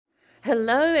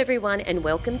Hello, everyone, and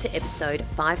welcome to episode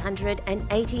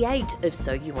 588 of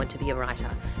So You Want to Be a Writer,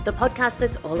 the podcast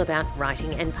that's all about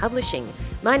writing and publishing.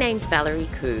 My name's Valerie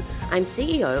Khoo. I'm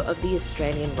CEO of the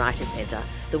Australian Writers Centre,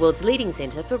 the world's leading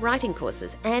centre for writing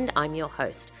courses, and I'm your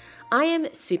host. I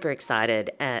am super excited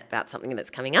about something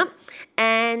that's coming up,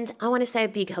 and I want to say a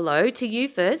big hello to you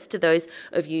first, to those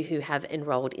of you who have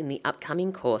enrolled in the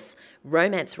upcoming course,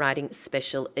 Romance Writing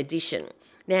Special Edition.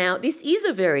 Now, this is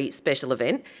a very special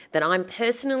event that I'm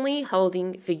personally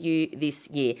holding for you this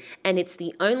year, and it's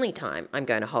the only time I'm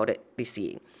going to hold it this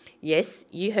year. Yes,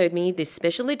 you heard me, this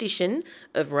special edition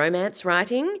of Romance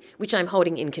Writing, which I'm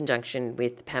holding in conjunction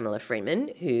with Pamela Freeman,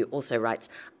 who also writes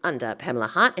under Pamela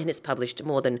Hart and has published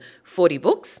more than 40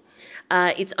 books.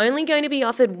 It's only going to be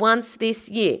offered once this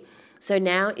year, so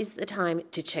now is the time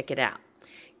to check it out.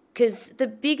 Because the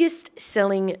biggest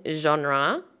selling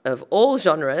genre of all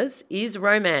genres is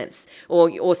romance,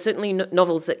 or certainly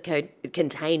novels that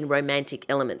contain romantic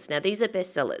elements. Now, these are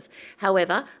bestsellers.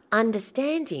 However,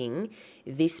 understanding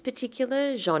this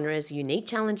particular genre's unique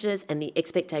challenges and the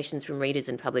expectations from readers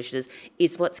and publishers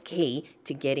is what's key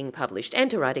to getting published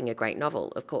and to writing a great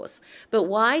novel, of course. But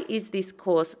why is this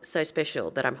course so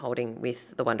special that I'm holding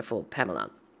with the wonderful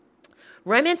Pamela?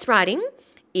 Romance writing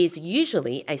is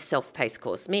usually a self-paced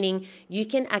course, meaning you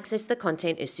can access the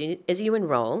content as soon as you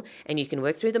enroll and you can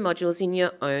work through the modules in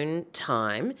your own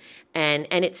time, and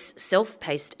it's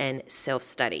self-paced and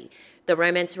self-study. The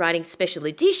Romance Writing Special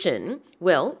Edition,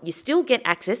 well, you still get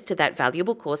access to that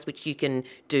valuable course which you can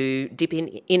dip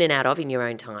in and out of in your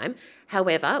own time.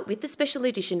 However, with the Special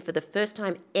Edition, for the first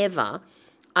time ever,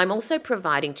 I'm also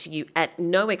providing to you at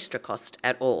no extra cost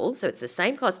at all, so it's the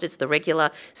same cost as the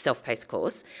regular self-paced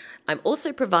course. I'm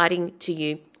also providing to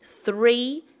you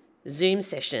 3 Zoom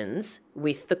sessions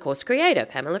with the course creator,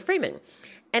 Pamela Freeman.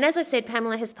 And as I said,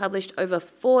 Pamela has published over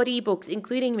 40 books,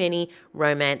 including many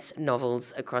romance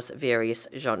novels across various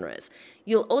genres.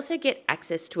 You'll also get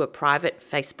access to a private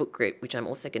Facebook group, which I'm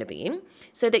also going to be in,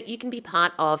 so that you can be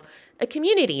part of a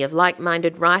community of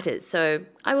like-minded writers. So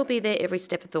I will be there every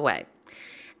step of the way.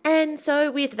 And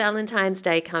so with Valentine's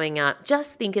Day coming up,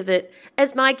 just think of it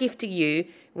as my gift to you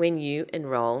when you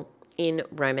enroll in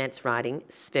Romance Writing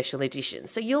Special Edition.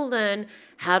 So you'll learn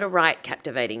how to write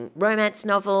captivating romance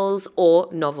novels or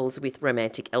novels with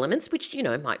romantic elements, which,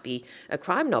 might be a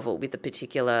crime novel with a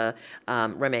particular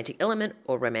romantic element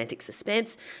or romantic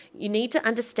suspense. You need to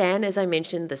understand, as I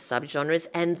mentioned, the subgenres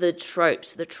and the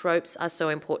tropes. The tropes are so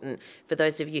important. For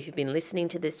those of you who've been listening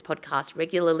to this podcast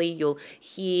regularly, you'll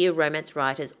hear romance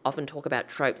writers often talk about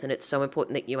tropes, and it's so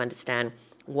important that you understand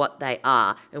what they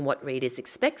are and what readers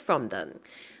expect from them.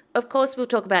 Of course, we'll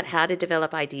talk about how to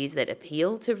develop ideas that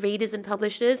appeal to readers and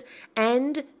publishers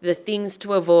and the things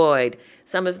to avoid,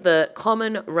 some of the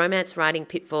common romance writing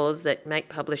pitfalls that make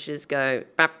publishers go,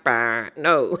 bah,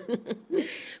 no.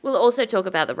 We'll also talk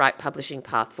about the right publishing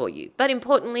path for you. But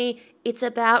importantly, it's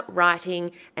about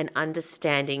writing and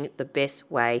understanding the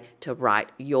best way to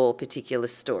write your particular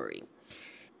story.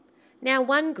 Now,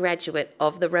 one graduate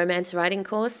of the romance writing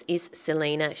course is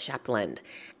Selena Shapland,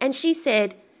 and she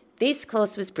said, "This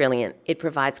course was brilliant. It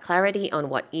provides clarity on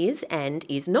what is and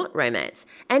is not romance,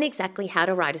 and exactly how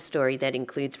to write a story that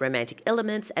includes romantic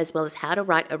elements, as well as how to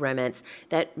write a romance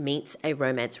that meets a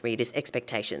romance reader's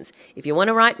expectations. If you want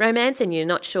to write romance and you're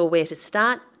not sure where to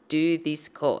start, do this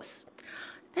course."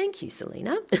 Thank you,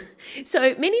 Selena.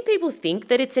 So many people think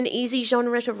that it's an easy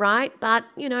genre to write, but,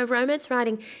 romance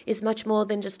writing is much more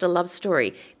than just a love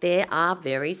story. There are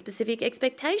very specific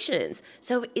expectations,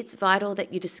 so it's vital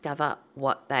that you discover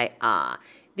what they are.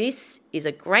 This is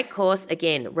a great course.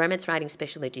 Again, Romance Writing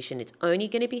Special Edition. It's only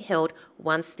going to be held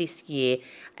once this year,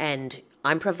 and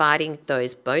I'm providing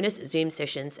those bonus Zoom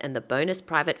sessions and the bonus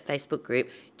private Facebook group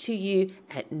to you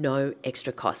at no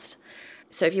extra cost.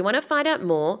 So if you want to find out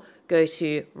more, go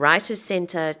to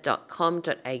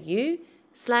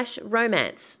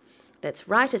writerscentre.com.au/romance. That's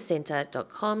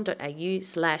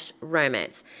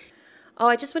writerscentre.com.au/romance. Oh,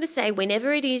 I just want to say,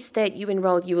 whenever it is that you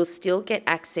enroll, you will still get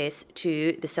access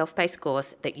to the self-paced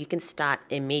course that you can start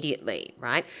immediately,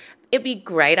 right? It'd be a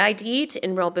great idea to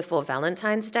enroll before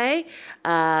Valentine's Day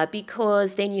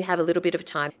because then you have a little bit of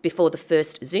time before the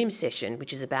first Zoom session,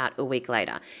 which is about a week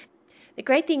later. The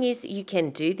great thing is that you can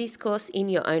do this course in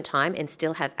your own time and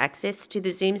still have access to the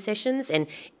Zoom sessions. And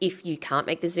if you can't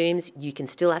make the Zooms, you can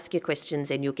still ask your questions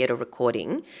and you'll get a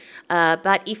recording.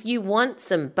 But if you want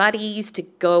some buddies to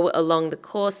go along the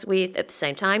course with at the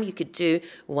same time, you could do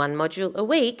one module a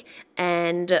week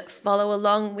and follow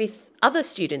along with other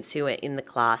students who are in the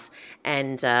class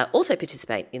and also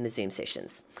participate in the Zoom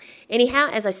sessions. Anyhow,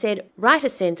 as I said,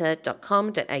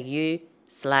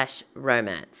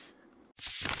 writerscentre.com.au/romance.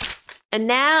 And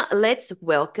now let's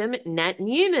welcome Nat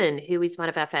Newman, who is one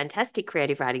of our fantastic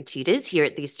creative writing tutors here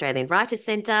at the Australian Writers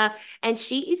Centre. And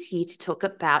she is here to talk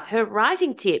about her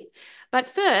writing tip. But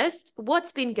first,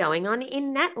 what's been going on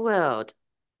in Nat world?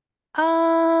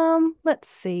 Let's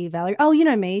see, Valerie. Oh, you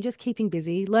know me, just keeping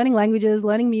busy, learning languages,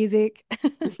 learning music,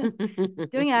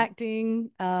 doing acting,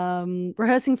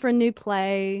 rehearsing for a new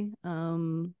play.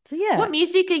 So yeah. What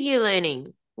music are you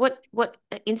learning? What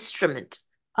instrument?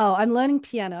 Oh, I'm learning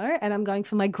piano and I'm going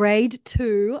for my grade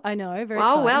two. I know, very Oh,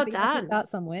 exciting, well but you have to done. start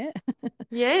somewhere. But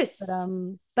Yes,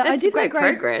 but I that's did my great grade,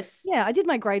 progress. yeah, I did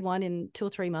my grade one in 2 or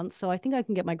 3 months, so I think I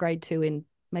can get my grade two in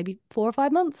maybe 4 or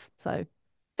 5 months. So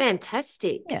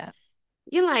Fantastic. yeah.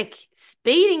 You're like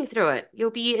speeding through it.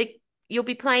 You'll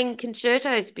be playing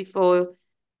concertos before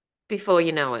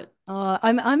you know it.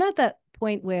 I'm at that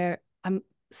point where I'm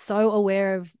so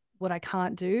aware of what I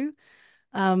can't do.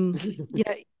 You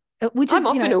know, which I'm is,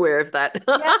 often aware of that.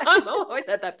 yeah, I'm always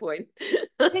at that point.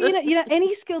 yeah,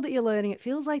 any skill that you're learning, it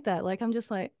feels like that. Like I'm just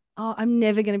like, oh, I'm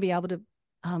never going to be able to,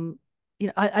 um,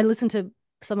 I listen to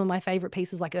some of my favorite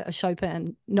pieces, like a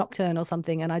Chopin nocturne or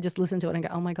something, and I just listen to it and go,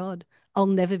 oh my God, I'll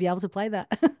never be able to play that.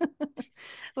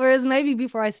 Whereas maybe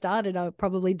before I started, I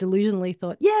probably delusionally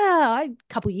thought, yeah, a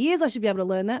couple years I should be able to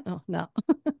learn that. Oh no.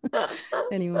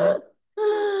 Anyway,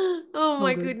 Oh all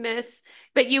my good. goodness.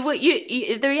 But you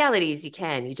the reality is you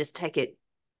can. You just take it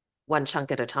one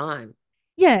chunk at a time.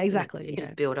 Yeah, And exactly. you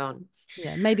just build on.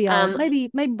 Yeah, maybe Um, maybe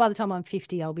by the time I'm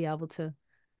 50, I'll be able to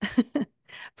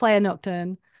play a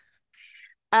nocturne.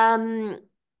 um,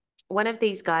 one of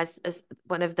these guys,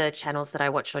 one of the channels that I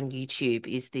watch on YouTube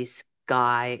is this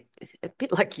guy, a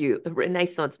bit like you, a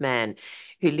Renaissance man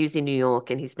who lives in New York,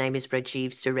 and his name is Rajiv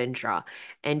Surendra.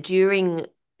 And during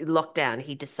lockdown,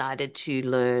 he decided to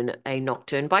learn a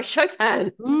nocturne by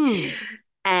Chopin. Mm.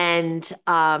 And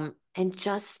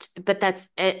just, but that's,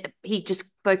 he just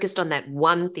focused on that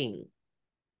one thing,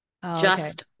 Oh, okay.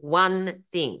 just one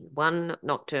thing, one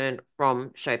nocturne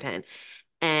from Chopin,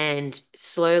 and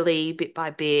slowly, bit by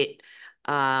bit,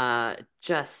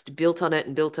 just built on it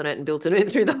and built on it and built on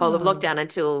it through the whole of Oh, lockdown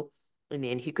until in the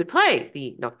end he could play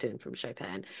the nocturne from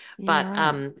Chopin. yeah, But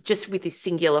right. just with this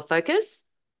singular focus.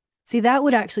 See, that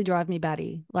would actually drive me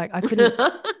batty. Like I couldn't.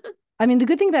 I mean, the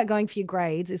good thing about going for your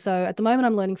grades is so at the moment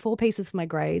I'm learning four pieces for my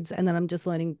grades, and then I'm just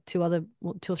learning two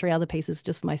or three other pieces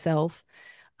just for myself.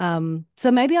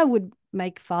 So maybe I would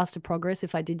make faster progress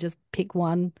if I did just pick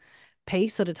one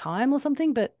piece at a time or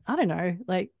something. But I don't know.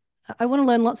 Like I want to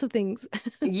learn lots of things.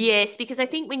 Yes, because I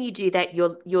think when you do that,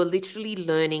 you're literally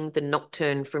learning the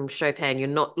nocturne from Chopin. You're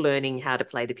not learning how to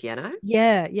play the piano,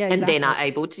 Yeah, yeah, and then are exactly.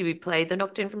 able to play the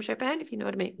nocturne from Chopin, if you know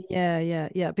what I mean. Yeah, yeah,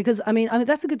 yeah. Because I mean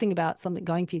that's a good thing about something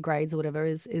going for your grades or whatever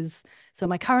is so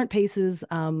my current pieces,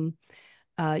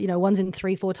 one's in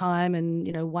 3/4 time,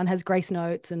 and one has grace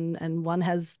notes, and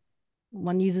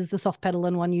one uses the soft pedal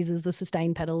and one uses the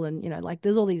sustain pedal, and like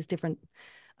there's all these different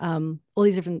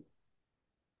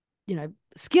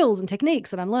skills and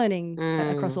techniques that I'm learning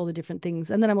across Mm. all the different things,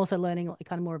 and then I'm also learning like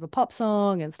kind of more of a pop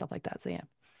song and stuff like that. So yeah,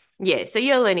 Yeah, so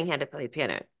you're learning how to play the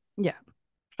piano. yeah,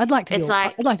 It's I'd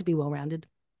like like to be well rounded.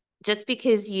 just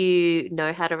because you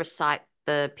know how to recite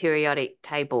the periodic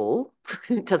table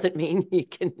doesn't mean you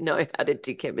can know how to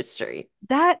do chemistry.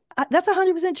 That's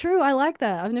 100% true. I like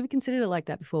that. I've never considered it like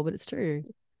that before, but it's true.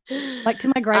 Like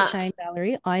to my great Uh, shame,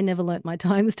 Valerie, I never learnt my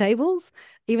times tables,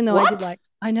 even though what?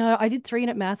 I know I did 3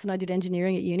 unit maths and I did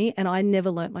engineering at uni, and I never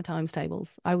learnt my times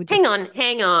tables. I would Hang just, on,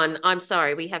 hang on. I'm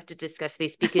sorry, we have to discuss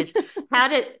this because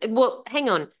hang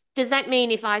on. Does that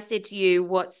mean if I said to you,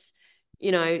 what's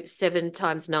 7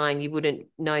 times 9, you wouldn't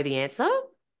know the answer?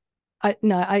 I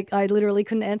no, I literally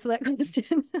couldn't answer that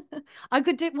question. I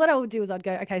could do what I would do is I'd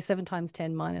go, okay, 7 times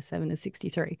 10 minus 7 is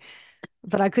 63,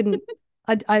 but I couldn't.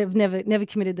 I've never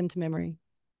committed them to memory.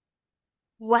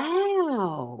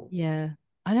 Wow. Yeah.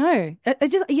 I know.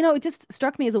 It just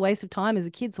struck me as a waste of time as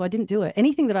a kid, so I didn't do it.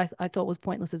 Anything that I thought was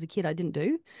pointless as a kid, I didn't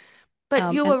do.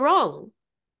 But you And were wrong.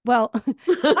 well,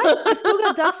 I still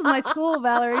got ducks in my school,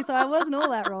 Valerie, so I wasn't all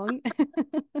that wrong.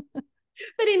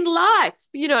 But in life,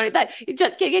 that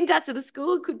just getting down to the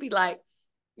school could be like,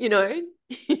 you know,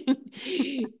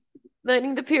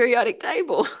 learning the periodic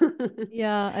table.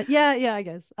 Yeah, yeah, I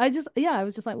guess. I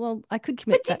was just like, well, I could But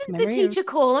commit that to didn't the memory. And teacher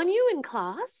call on you in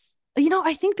class?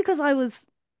 I think because I was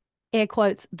air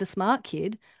quotes the smart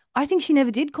kid, I think she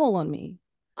never did call on me.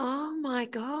 Oh my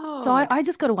So God. I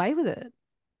just got away with it.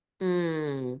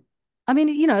 Mm, I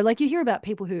mean, like you hear about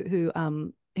people who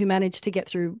manage to get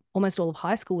through almost all of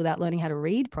high school without learning how to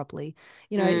read properly.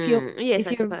 If you're yes, if I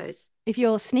you're suppose. if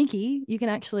you're sneaky, you can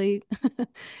actually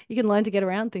you can learn to get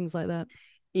around things like that.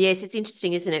 Yes, it's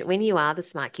interesting, isn't it? When you are the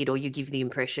smart kid or you give the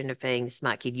impression of being the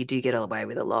smart kid, you do get away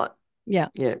with a lot. Yeah.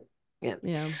 Yeah. Yeah.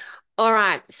 Yeah. All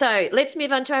right. So let's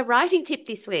move on to our writing tip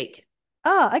this week.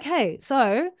 Ah, okay.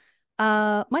 So,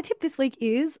 my tip this week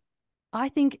is I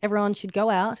think everyone should go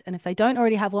out, and if they don't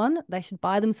already have one, they should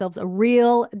buy themselves a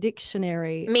real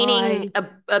dictionary. Meaning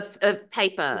a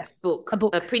paper Yes, a book, a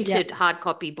book. Yep. printed hard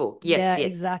copy book. Yeah, Yes,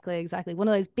 yes. exactly, exactly. One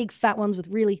of those big fat ones with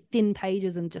really thin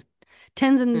pages and just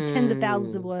tens and tens of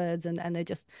thousands of Mm, words, and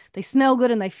they smell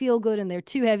good and they feel good and they're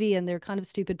too heavy and they're kind of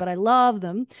stupid, but I love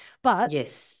them. But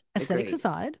yes, aesthetics agreed.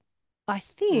 aside, I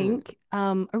Mm, think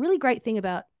a really great thing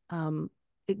about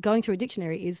going through a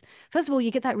dictionary is, first of all,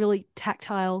 you get that really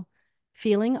tactile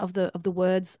feeling of the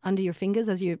words under your fingers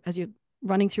as you're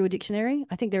running through a dictionary.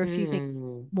 I think there are a few things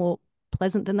mm, more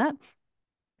pleasant than that.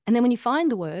 And then when you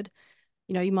find the word,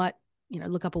 you might,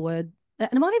 look up a word. And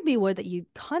it might even be a word that you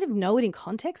kind of know it in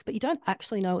context, but you don't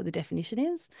actually know what the definition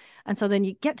is. And so then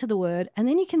you get to the word, and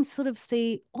then you can sort of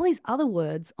see all these other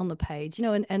words on the page,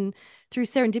 and through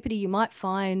serendipity, you might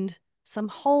find some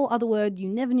whole other word you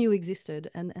never knew existed.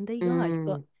 And there you go.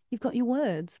 mm. You've got your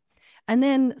words. And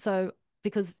then so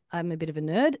because I'm a bit of a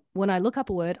nerd, when I look up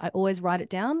a word, I always write it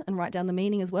down and write down the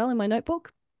meaning as well in my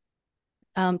notebook.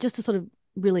 Just to sort of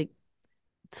really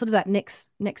sort of that next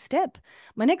step.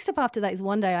 My next step after that is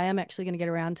one day I am actually going to get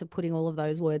around to putting all of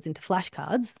those words into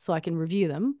flashcards so I can review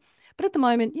them. But at the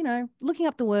moment, looking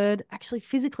up the word, actually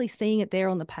physically seeing it there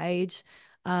on the page,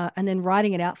 and then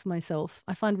writing it out for myself,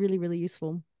 I find really, really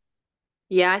useful.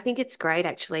 Yeah, I think it's great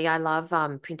actually. I love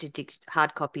printed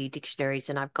hard copy dictionaries,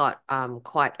 and I've got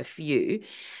quite a few.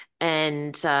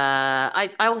 And I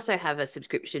also have a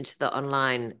subscription to the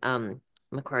online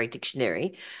Macquarie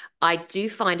Dictionary. I do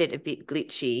find it a bit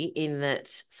glitchy in that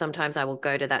sometimes I will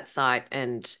go to that site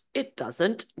and it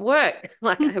doesn't work.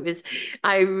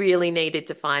 I really needed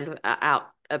to find out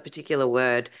a particular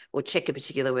word or check a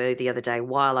particular word the other day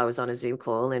while I was on a Zoom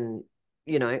call, and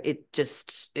it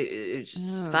just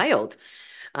Oh, failed.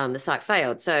 The site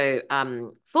failed. So,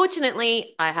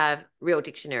 fortunately, I have real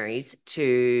dictionaries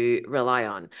to rely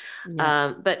on.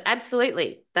 yeah, But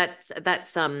absolutely, that's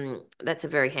a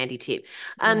very handy tip.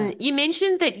 yeah. You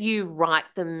mentioned that you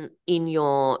write them in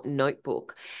your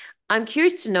notebook. I'm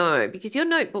curious to know, because your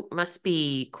notebook must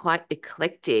be quite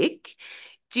eclectic.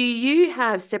 Do you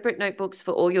have separate notebooks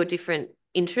for all your different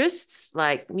interests,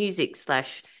 like music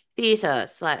slash theatre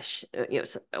slash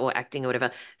or acting or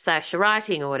whatever, slash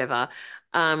writing or whatever?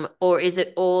 Or is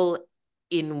it all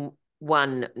in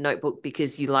one notebook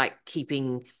because you like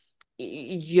keeping,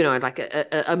 like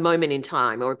a moment in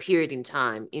time or a period in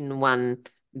time in one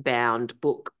bound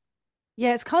book?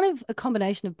 Yeah, it's kind of a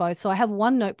combination of both. So I have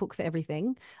one notebook for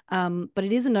everything, but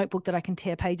it is a notebook that I can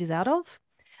tear pages out of.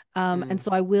 And Mm.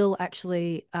 so I will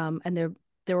actually, and they're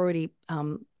already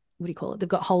what do you call it? They've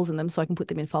got holes in them, so I can put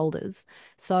them in folders.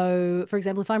 So, for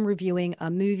example, if I'm reviewing a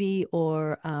movie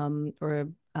or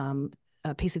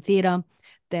a piece of theatre,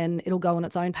 then it'll go on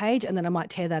its own page, and then I might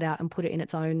tear that out and put it in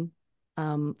its own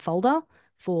folder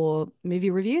for movie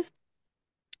reviews.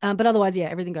 But otherwise, yeah,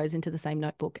 everything goes into the same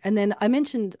notebook. And then I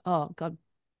mentioned, oh God,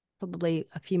 probably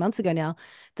a few months ago now,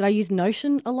 that I use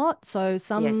Notion a lot.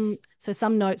 Yes. So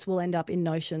some notes will end up in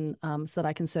Notion, so that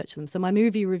I can search them. So my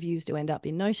movie reviews do end up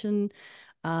in Notion.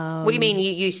 What do you mean? Um,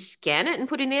 You scan it and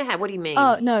put in there? What do you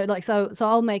oh mean? no, like so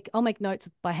I'll make notes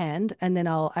by hand, and then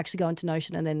I'll actually go into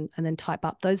Notion and then type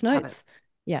up those Type it. notes.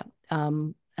 Yeah.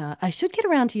 I should get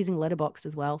around to using Letterboxd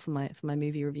as well for my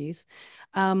movie reviews.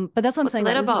 But that's what I'm What's saying,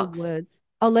 like little letterbox? words.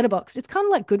 Oh, Letterboxd. It's kind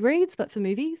of like Goodreads, but for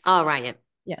movies. Oh, right, yeah.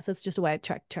 Yeah, so it's just a way of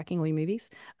tracking all your movies.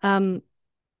 Um,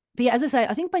 but yeah, as I say,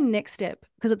 I think my next step,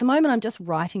 because at the moment I'm just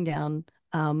writing down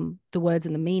the words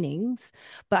and the meanings,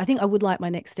 but I think I would like my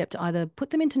next step to either put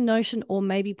them into Notion or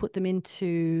maybe put them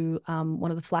into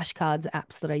one of the flashcards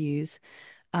apps that I use,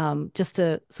 just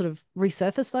to sort of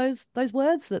resurface those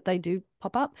words that they do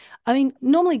pop up. I mean,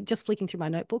 normally just flicking through my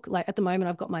notebook, like at the moment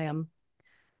I've got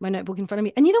my notebook in front of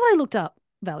me. And you know what I looked up,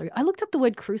 Valerie? I looked up the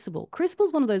word crucible. Crucible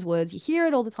is one of those words you hear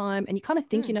it all the time and you kind of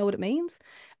think you Mm, know what it means.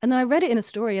 And then I read it in a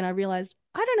story and I realized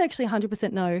I don't actually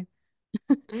 100% know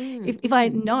mm, if I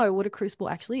mm, know what a crucible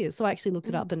actually is. So I actually looked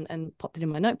it up mm. and popped it in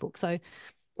my notebook. So,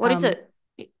 What is um, it?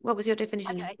 What was your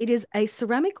definition? okay, it is a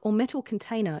ceramic or metal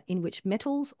container in which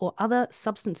metals or other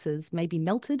substances may be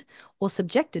melted or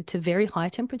subjected to very high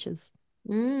temperatures.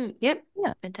 Yep.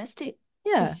 Yeah. Fantastic.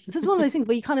 Yeah. So it's one of those things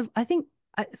where you kind of, I think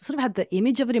I sort of had the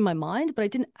image of it in my mind, but I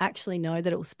didn't actually know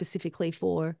that it was specifically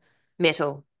for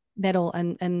Metal. metal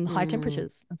and high Mm.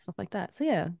 temperatures and stuff like that. So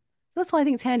yeah. So that's why I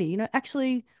think it's handy,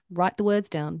 actually write the words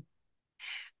down.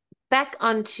 Back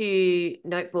onto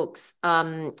notebooks.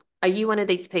 Are you one of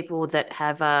these people that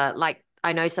have like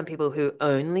I know some people who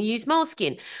only use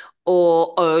Moleskine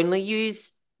or only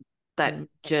use that Mm.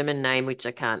 German name which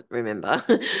I can't remember.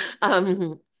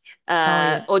 um Oh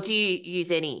yeah. or do you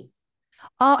use any?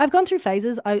 Oh, I've gone through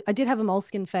phases. I did have a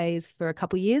moleskin phase for a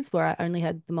couple of years where I only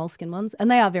had the moleskin ones, and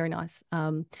they are very nice.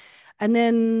 And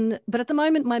then, but at the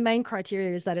moment, my main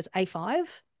criteria is that it's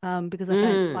A5, because I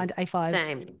find A5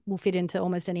 Same. will fit into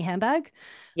almost any handbag.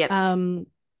 Yep. Um,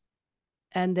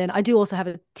 and then I do also have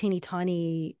a teeny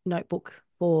tiny notebook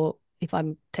for if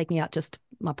I'm taking out just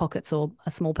my pockets or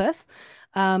a small purse.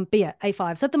 But yeah,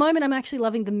 A5. So at the moment, I'm actually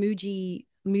loving the Muji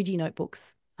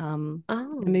notebooks. Oh.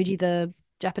 Muji, the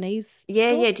Japanese Yeah,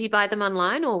 store. yeah. Do you buy them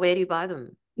online or where do you buy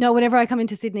them? No, whenever I come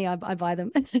into Sydney, I buy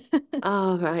them.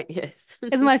 Oh, right, yes.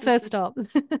 It's my first stop.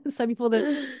 So before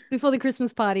the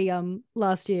Christmas party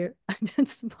last year, I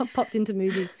just popped into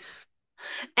Muji.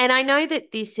 And I know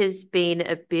that this has been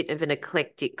a bit of an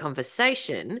eclectic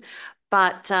conversation,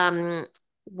 but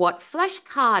what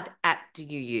flashcard app do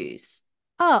you use?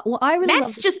 Ah, well, I really love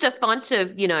Nat's just a font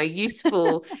of,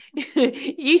 useful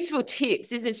useful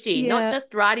tips, isn't she? Not yeah.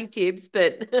 just writing tips,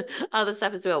 but other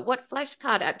stuff as well. What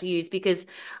flashcard app do you use? Because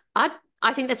I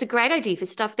I think that's a great idea for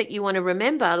stuff that you want to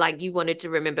remember, like you wanted to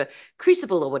remember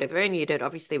Crucible or whatever, and you'd had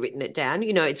obviously written it down.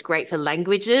 It's great for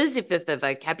languages, if for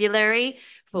vocabulary,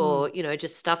 Mm. for,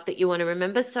 just stuff that you want to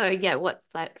remember. So yeah, what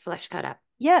flashcard app?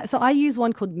 Yeah, so I use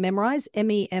one called Memrise,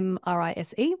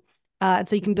 Memrise. And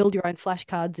so you can Mhm. build your own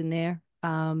flashcards in there.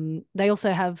 They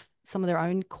also have some of their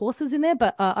own courses in there,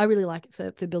 but I really like it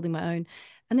for building my own.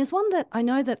 And there's one that I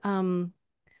know that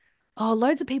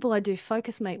loads of people I do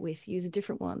FocusMate with use a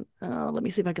different one. Let me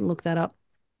see if I can look that up.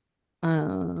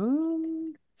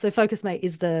 So FocusMate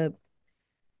is the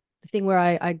thing where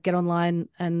I get online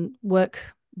and work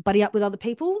buddy up with other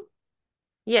people.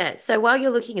 Yeah, so while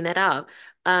you're looking that up,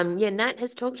 yeah, Nat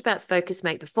has talked about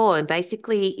FocusMate before, and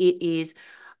basically it is,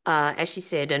 as she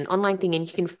said, an online thing, and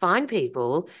you can find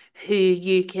people who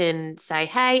you can say,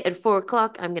 "Hey, at 4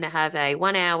 o'clock, I'm going to have a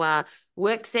 1 hour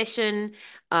work session."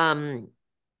 Um,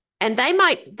 and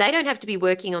they don't have to be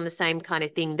working on the same kind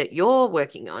of thing that you're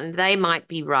working on. They might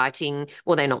be writing,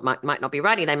 well, they not might not be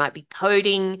writing, they might be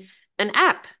coding an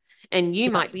app. And you Yeah.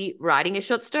 might be writing a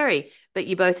short story, but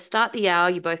you both start the hour,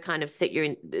 you both kind of say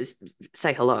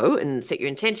hello and set your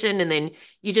intention, and then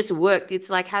you just work. It's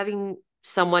like having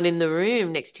someone in the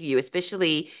room next to you,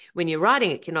 especially when you're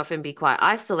writing. It can often be quite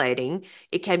isolating.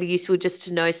 It can be useful just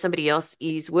to know somebody else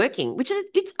is working, which is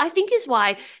it's I think is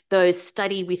why those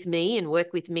study with me and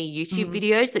work with me YouTube Mm.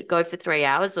 videos that go for 3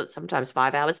 hours or sometimes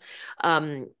 5 hours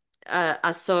um,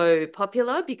 are so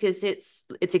popular because it's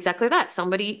exactly that.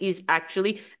 Somebody is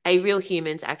actually a real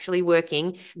human's actually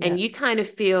working, Yeah. and you kind of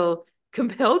feel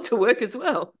compelled to work as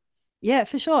well. Yeah,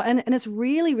 for sure. And it's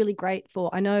really, really great for,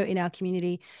 I know in our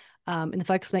community, in the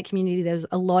FocusMate community, there's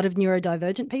a lot of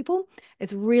neurodivergent people.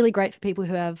 It's really great for people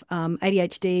who have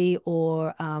ADHD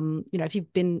or, if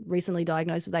you've been recently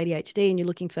diagnosed with ADHD and you're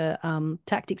looking for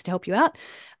tactics to help you out,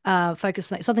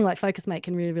 FocusMate, something like FocusMate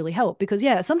can really, really help because,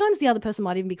 yeah, sometimes the other person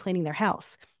might even be cleaning their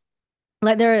house.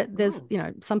 Like there's,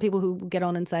 Oh. some people who will get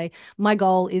on and say, my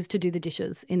goal is to do the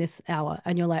dishes in this hour.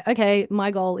 And you're like, okay, my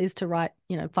goal is to write,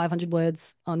 500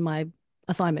 words on my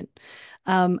assignment.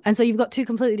 And so you've got two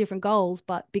completely different goals,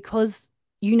 but because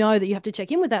you know that you have to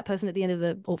check in with that person at the end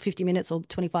of or 50 minutes or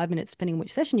 25 minutes, depending on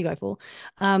which session you go for,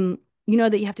 you know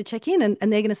that you have to check in and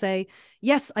they're going to say,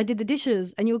 yes, I did the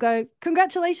dishes. And you'll go,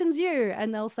 congratulations, you.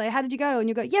 And they'll say, how did you go? And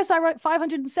you'll go, yes, I wrote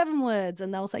 507 words.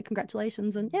 And they'll say,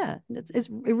 congratulations. And yeah, it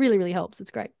really, really helps.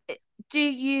 It's great. Do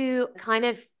you kind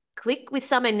of click with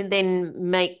someone and then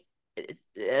make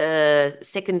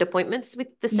second appointments with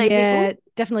the same Yeah, people?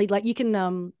 definitely. Like I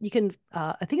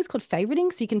think it's called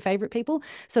favoriting. So you can favorite people.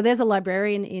 So there's a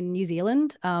librarian in New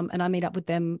Zealand, and I meet up with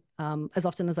them as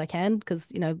often as I can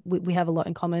because, we have a lot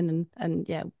in common and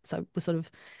yeah, so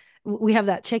we have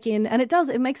that check-in and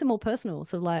it makes it more personal.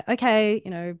 So like, okay,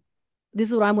 this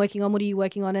is what I'm working on. What are you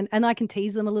working on? And I can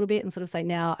tease them a little bit and sort of say,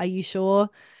 now, are you sure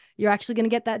you're actually going to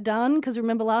get that done? Because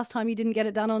remember last time you didn't get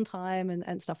it done on time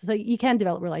and stuff. So you can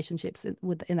develop relationships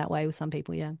in that way with some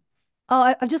people. Yeah.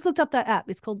 Oh, I've just looked up that app.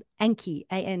 It's called Anki,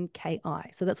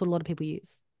 Anki. So that's what a lot of people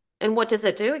use. And what does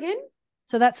it do again?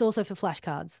 So that's also for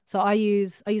flashcards. So I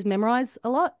use Memrise a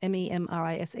lot,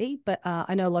 Memrise, but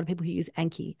I know a lot of people who use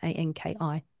Anki,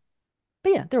 Anki.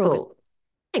 But yeah, they're all good. Cool.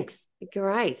 Thanks.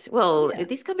 Great. Well, Yeah.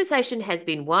 this conversation has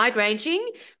been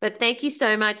wide-ranging, but thank you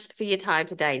so much for your time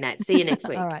today, Nat. See you next All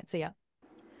week. right. See ya.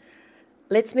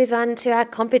 Let's move on to our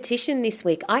competition this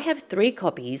week. I have 3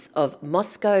 copies of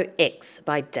Moscow X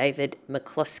by David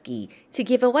McCloskey to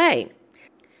give away.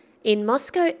 In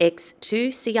Moscow X,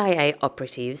 two CIA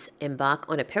operatives embark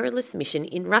on a perilous mission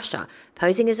in Russia,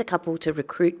 posing as a couple to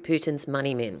recruit Putin's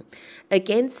money men.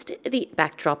 Against the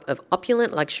backdrop of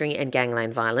opulent luxury and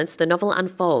gangland violence, the novel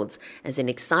unfolds as an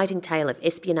exciting tale of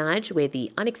espionage where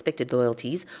the unexpected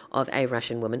loyalties of a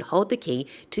Russian woman hold the key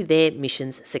to their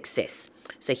mission's success.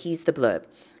 So here's the blurb.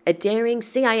 A daring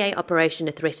CIA operation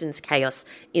threatens chaos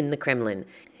in the Kremlin.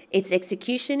 Its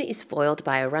execution is foiled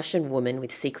by a Russian woman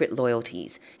with secret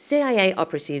loyalties. CIA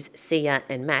operatives Sia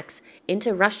and Max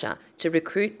enter Russia to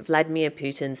recruit Vladimir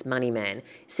Putin's money man.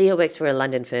 Sia works for a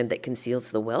London firm that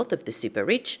conceals the wealth of the super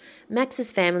rich.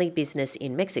 Max's family business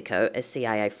in Mexico, a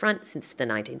CIA front since the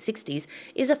 1960s,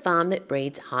 is a farm that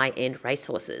breeds high-end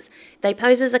racehorses. They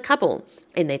pose as a couple,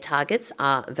 and their targets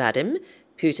are Vadim,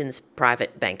 Putin's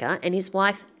private banker, and his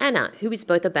wife, Anna, who is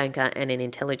both a banker and an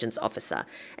intelligence officer.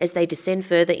 As they descend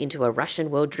further into a Russian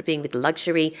world dripping with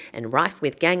luxury and rife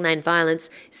with gangland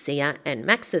violence, Sia and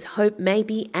Max's hope may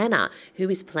be Anna, who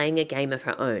is playing a game of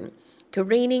her own.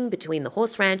 Careening between the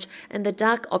horse ranch and the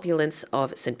dark opulence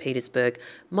of St. Petersburg,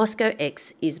 Moscow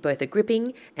X is both a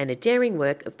gripping and a daring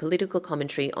work of political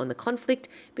commentary on the conflict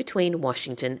between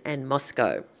Washington and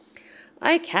Moscow.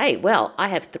 Okay, well, I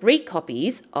have 3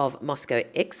 copies of Moscow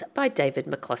X by David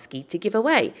McCloskey to give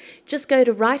away. Just go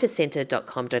to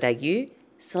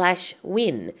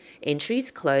writercentre.com.au/win. Entries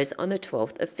close on the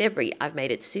 12th of February. I've made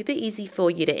it super easy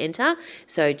for you to enter,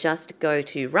 so just go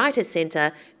to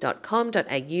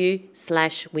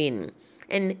writercentre.com.au/win.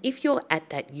 And if you're at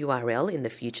that URL in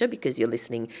the future because you're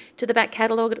listening to the back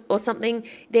catalogue or something,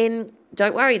 then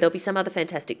don't worry, there'll be some other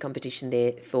fantastic competition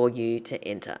there for you to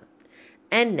enter.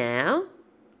 And now,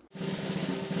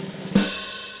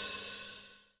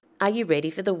 are you ready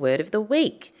for the word of the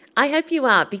week? I hope you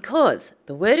are, because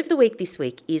the word of the week this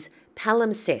week is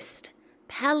palimpsest.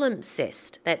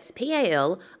 Palimpsest. That's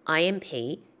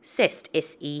P-A-L-I-M-P, cest,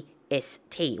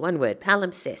 S-E-S-T. One word,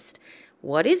 palimpsest.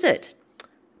 What is it?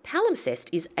 Palimpsest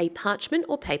is a parchment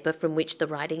or paper from which the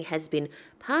writing has been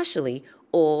partially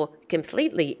or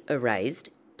completely erased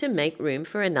to make room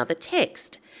for another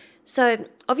text. So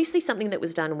obviously something that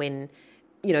was done when,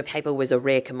 paper was a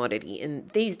rare commodity. And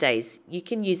these days you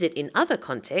can use it in other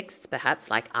contexts,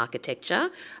 perhaps like architecture,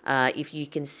 if you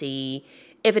can see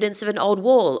evidence of an old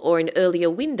wall or an earlier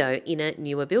window in a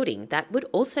newer building. That would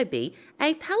also be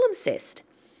a palimpsest.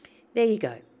 There you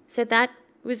go. So that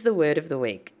was the word of the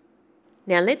week.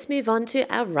 Now let's move on to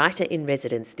our writer in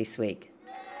residence this week.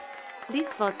 Liz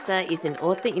Foster is an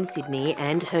author in Sydney,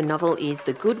 and her novel is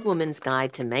The Good Woman's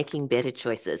Guide to Making Better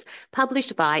Choices,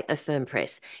 published by Affirm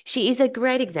Press. She is a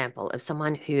great example of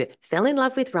someone who fell in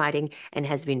love with writing and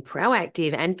has been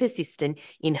proactive and persistent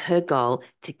in her goal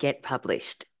to get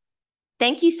published.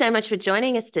 Thank you so much for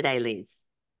joining us today, Liz.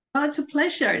 Oh, it's a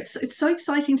pleasure. It's so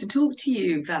exciting to talk to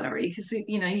you, Valerie, because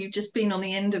you've just been on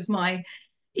the end of my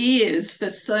ears for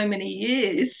so many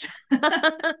years.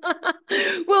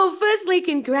 Well, firstly,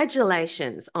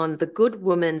 congratulations on The Good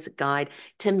Woman's Guide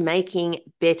to Making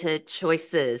Better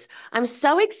Choices. I'm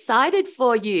so excited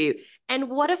for you. And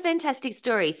what a fantastic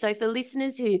story. So for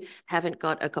listeners who haven't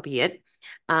got a copy yet,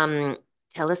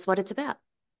 tell us what it's about.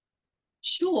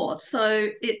 Sure. So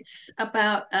it's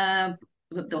about the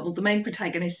main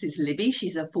protagonist is Libby.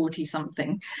 She's a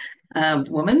 40-something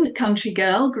woman, country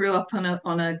girl, grew up on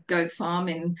a goat farm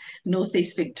in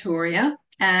northeast Victoria,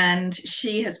 and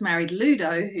she has married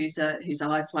Ludo, who's a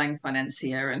high-flying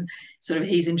financier, and sort of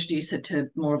he's introduced her to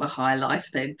more of a high life.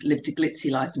 They've lived a glitzy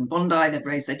life in Bondi. They've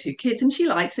raised their 2 kids, and she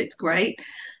likes it. It's great,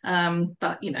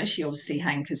 but she obviously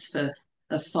hankers for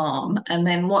the farm. And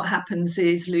then what happens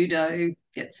is Ludo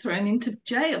gets thrown into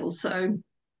jail. So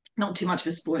not too much of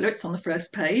a spoiler, it's on the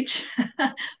first page,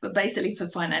 but basically for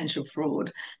financial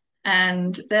fraud.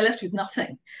 And they're left with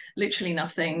nothing, literally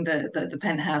nothing. The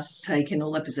penthouse is taken, all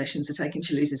their possessions are taken.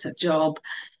 She loses her job,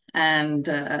 and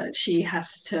she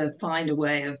has to find a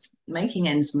way of making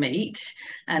ends meet,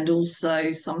 and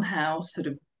also somehow sort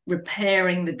of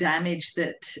repairing the damage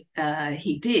that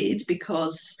he did,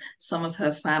 because some of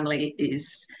her family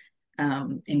is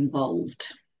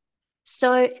involved.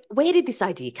 So where did this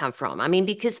idea come from? I mean,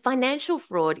 because financial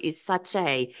fraud is such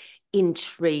a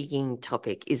intriguing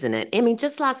topic, isn't it? I mean,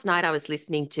 just last night I was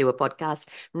listening to a podcast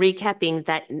recapping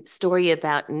that story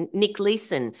about Nick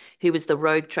Leeson, who was the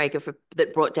rogue trader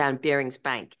that brought down Barings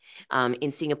Bank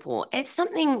in Singapore. It's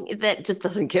something that just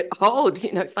doesn't get old.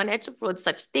 Financial fraud is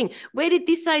such a thing. Where did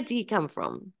this idea come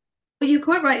from? Well, you're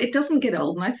quite right. It doesn't get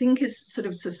old. And I think as sort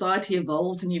of society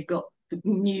evolves and you've got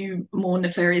new, more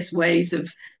nefarious ways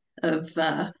of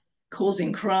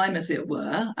causing crime, as it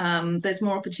were, there's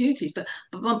more opportunities. But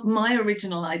my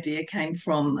original idea came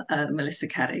from Melissa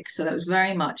Caddick. So that was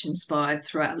very much inspired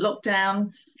throughout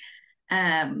lockdown.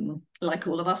 Like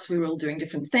all of us, we were all doing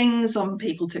different things. Some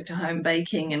people took to home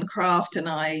baking and craft, and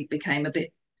I became a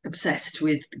bit obsessed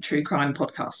with true crime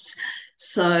podcasts.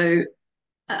 So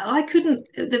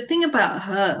the thing about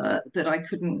her that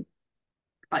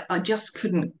I just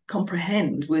couldn't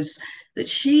comprehend was that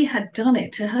she had done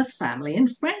it to her family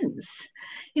and friends,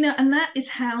 and that is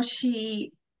how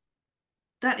she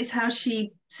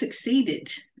succeeded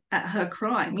at her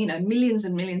crime, millions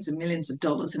and millions and millions of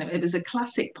dollars. And it was a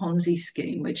classic Ponzi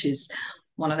scheme, which is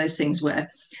one of those things where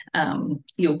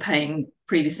you're paying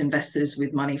previous investors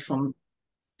with money from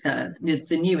the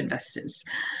new investors.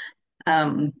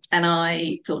 And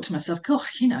I thought to myself, God,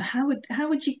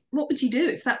 what would you do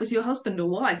if that was your husband or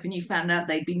wife and you found out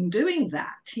they'd been doing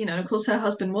that? And of course, her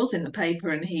husband was in the paper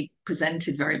and he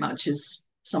presented very much as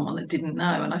someone that didn't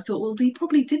know. And I thought, well, he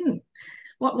probably didn't.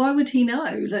 Why would he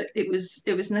know that it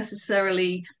was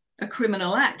necessarily a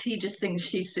criminal act? He just thinks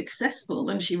she's successful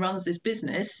and she runs this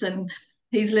business and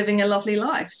he's living a lovely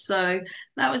life. So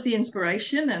that was the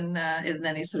inspiration. And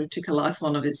then it sort of took a life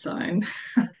on of its own.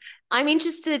 I'm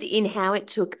interested in how it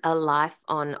took a life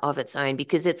on of its own,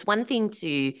 because it's one thing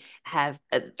to have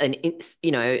an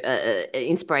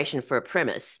inspiration for a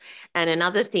premise and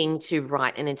another thing to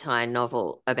write an entire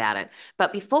novel about it.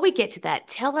 But before we get to that,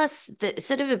 tell us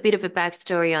sort of a bit of a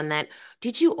backstory on that.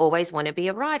 Did you always want to be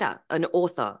a writer, an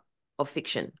author of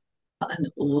fiction? An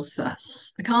author.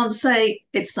 I can't say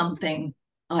it's something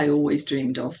I always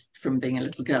dreamed of from being a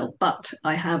little girl, but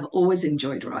I have always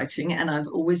enjoyed writing and I've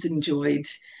always enjoyed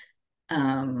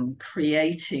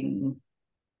creating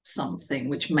something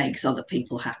which makes other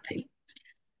people happy.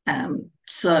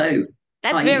 So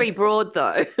that's very broad,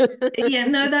 though. Yeah,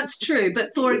 no, that's true.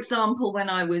 But for example, when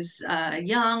I was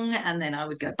young, and then I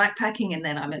would go backpacking, and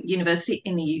then I'm at university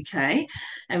in the UK,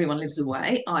 everyone lives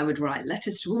away. I would write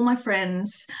letters to all my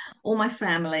friends, all my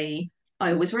family.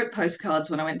 I always wrote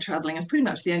postcards when I went traveling. I was pretty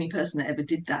much the only person that ever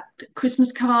did that.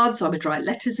 Christmas cards, I would write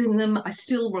letters in them. I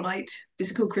still write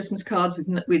physical Christmas cards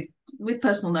with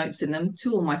personal notes in them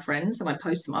to all my friends, and I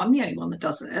post them. I'm the only one that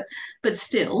does it, but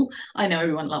still, I know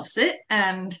everyone loves it.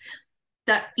 And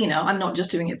that, I'm not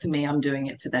just doing it for me, I'm doing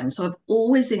it for them. So I've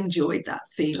always enjoyed that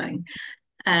feeling.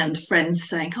 And friends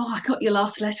saying, oh, I got your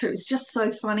last letter, it was just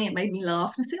so funny, it made me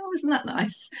laugh. And I say, oh, isn't that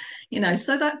nice?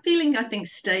 So that feeling, I think,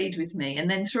 stayed with me. And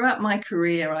then throughout my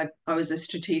career, I was a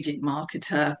strategic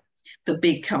marketer for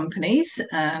big companies.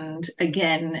 And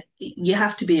again, you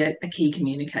have to be a key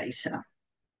communicator.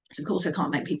 So of course, I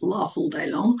can't make people laugh all day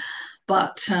long,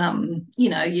 but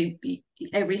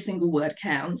every single word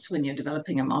counts when you're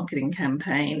developing a marketing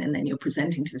campaign, and then you're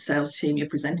presenting to the sales team, you're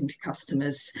presenting to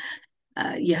customers.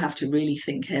 You have to really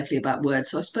think carefully about words.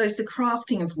 So I suppose the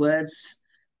crafting of words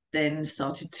then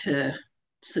started to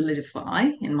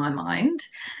solidify in my mind.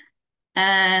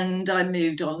 And I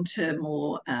moved on to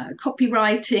more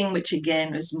copywriting, which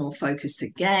again was more focused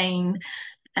again.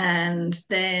 And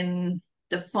then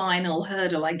the final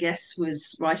hurdle, I guess,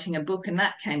 was writing a book. And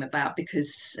that came about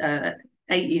because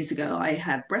 8 years ago, I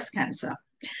had breast cancer.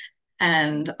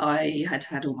 And I had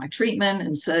had all my treatment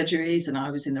and surgeries, and I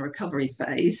was in the recovery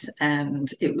phase. And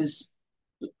it was,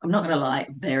 I'm not going to lie,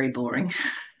 very boring.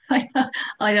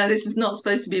 I know this is not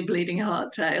supposed to be a bleeding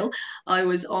heart tale. I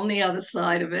was on the other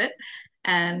side of it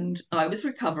and I was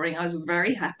recovering. I was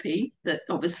very happy that,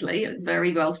 obviously,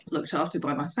 very well looked after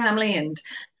by my family and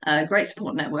a great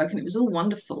support network, and it was all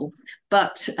wonderful.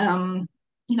 But, I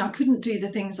couldn't do the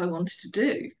things I wanted to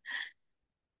do.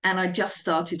 And I just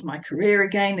started my career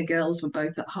again. The girls were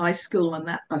both at high school, and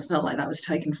that I felt like that was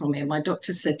taken from me. And my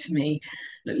doctor said to me,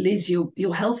 look, Liz,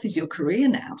 your health is your career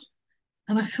now.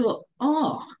 And I thought,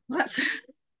 oh,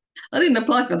 I didn't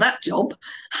apply for that job.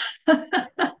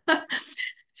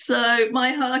 So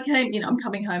I'm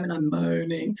coming home and I'm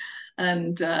moaning.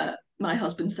 And my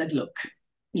husband said, look,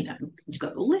 you've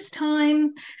got all this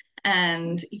time.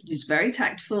 And he was very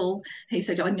tactful. He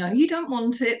said, I know you don't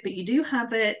want it, but you do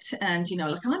have it. And,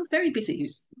 I'm very busy. He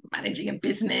was managing a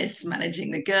business, managing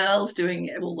the girls, doing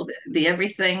all of the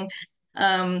everything.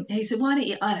 He said, why don't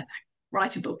you, I don't know,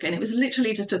 write a book? And it was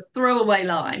literally just a throwaway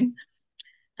line.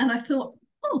 And I thought,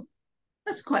 oh,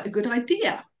 that's quite a good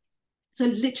idea. So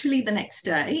literally the next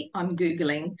day, I'm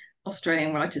Googling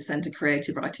Australian Writers' Centre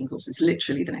creative writing courses,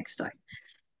 literally the next day.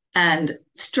 And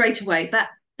straight away, that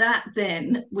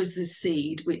then was the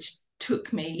seed which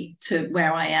took me to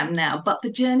where I am now. But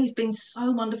the journey's been so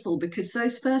wonderful, because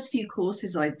those first few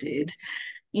courses I did,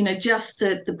 just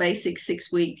the basic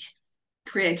 6-week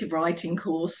creative writing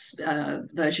course,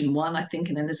 version 1, I think,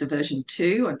 and then there's a version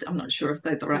 2. I'm not sure if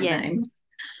they're the right names.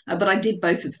 But I did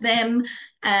both of them.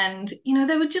 And,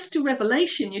 they were just a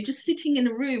revelation. You're just sitting in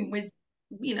a room with,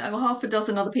 half a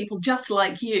dozen other people just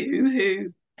like you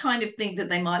who kind of think that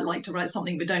they might like to write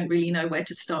something but don't really know where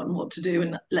to start and what to do.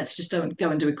 And let's just go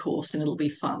and do a course and it'll be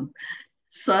fun.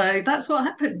 So that's what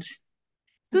happened.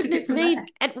 Goodness me.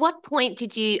 At what point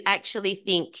did you actually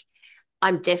think,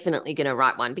 I'm definitely going to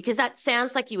write one? Because that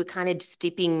sounds like you were kind of just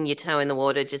dipping your toe in the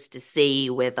water just to see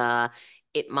whether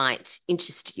it might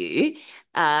interest you.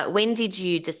 When did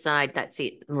you decide that's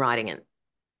it, I'm writing it?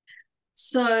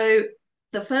 So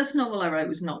the first novel I wrote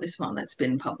was not this one that's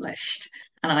been published.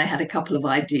 And I had a couple of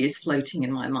ideas floating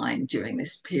in my mind during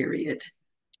this period.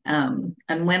 And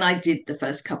when I did the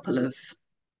first couple of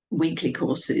weekly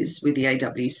courses with the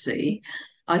AWC,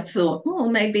 I thought,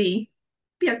 maybe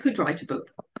I could write a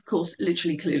book. Of course,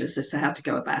 literally clueless as to how to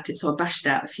go about it. So I bashed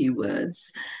out a few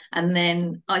words. And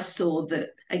then I saw that,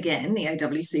 again, the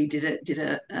AWC did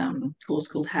a course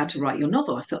called How to Write Your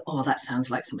Novel. I thought, that sounds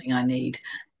like something I need.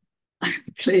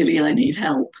 Clearly, I need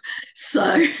help.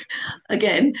 So,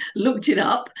 again, looked it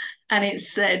up and it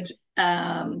said,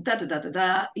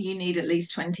 you need at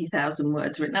least 20,000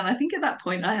 words written. And I think at that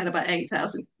point I had about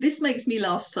 8,000. This makes me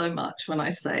laugh so much when I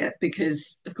say it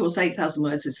because, of course, 8,000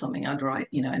 words is something I'd write,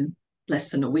 in less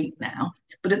than a week now.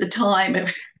 But at the time,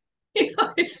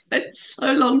 I spent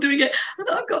so long doing it. I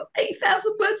thought, I've got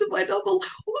 8,000 words of my novel.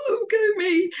 Woo, go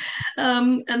me.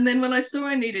 And then when I saw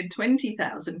I needed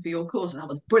 20,000 for your course, that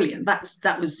was brilliant. That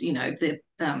was the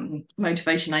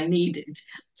motivation I needed.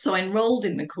 So I enrolled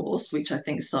in the course, which I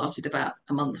think started about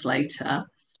a month later.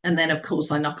 And then, of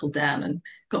course, I knuckled down and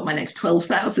got my next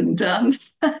 12,000 done.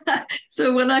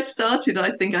 So when I started,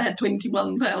 I think I had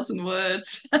 21,000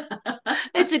 words.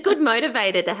 It's a good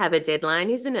motivator to have a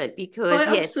deadline, isn't it? Because,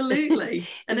 yes. Absolutely.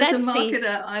 And as a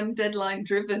marketer, I'm deadline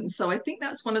driven. So I think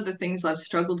that's one of the things I've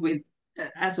struggled with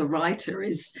as a writer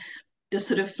is the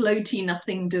sort of floaty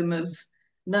nothingdom of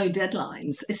no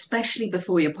deadlines, especially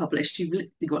before you're published. You've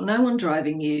got no one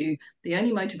driving you. The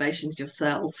only motivation is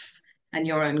yourself and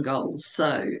your own goals.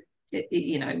 So,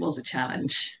 it was a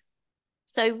challenge.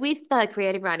 So with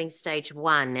creative writing stage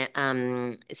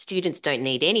 1, students don't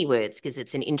need any words because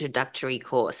it's an introductory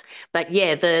course. But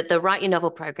yeah, the Write Your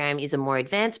Novel program is a more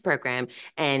advanced program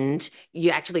and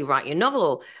you actually write your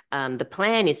novel. The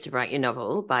plan is to write your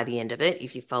novel by the end of it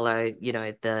if you follow,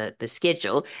 the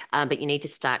schedule. But you need to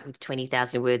start with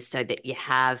 20,000 words so that you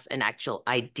have an actual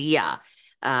idea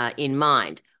in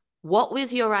mind. What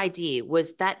was your idea?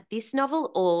 Was that this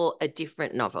novel or a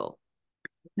different novel?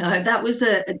 No, that was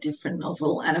a different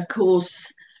novel. And of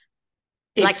course,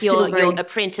 it's like your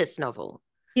apprentice novel.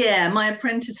 Yeah, my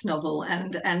apprentice novel.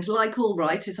 And like all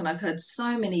writers, and I've heard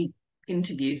so many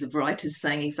interviews of writers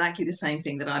saying exactly the same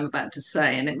thing that I'm about to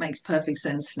say. And it makes perfect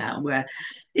sense now, where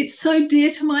it's so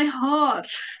dear to my heart.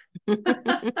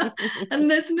 And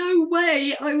there's no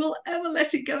way I will ever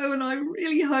let it go. And I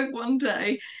really hope one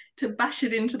day to bash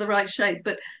it into the right shape.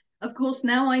 But of course,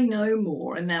 now I know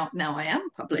more. And now I am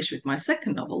published with my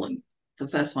second novel. And the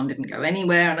first one didn't go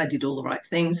anywhere. And I did all the right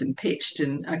things and pitched.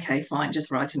 And okay, fine, just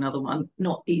write another one.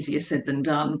 Not easier said than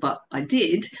done, but I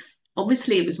did.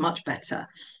 Obviously, it was much better.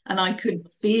 And I could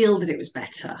feel that it was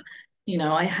better.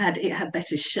 It had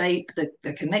better shape.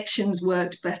 The connections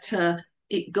worked better.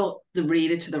 It got the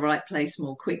reader to the right place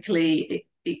more quickly.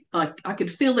 I could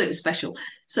feel that it was special.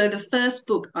 So the first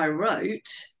book I wrote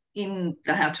in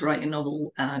the How to Write Your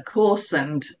Novel course,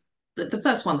 and the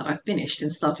first one that I finished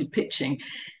and started pitching,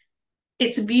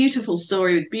 it's a beautiful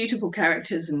story with beautiful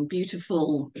characters and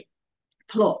beautiful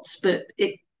plots, but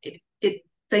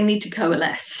they need to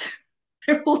coalesce.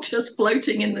 They're all just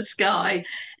floating in the sky.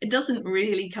 It doesn't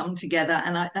really come together.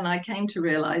 And I came to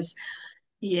realize,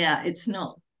 it's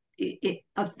not.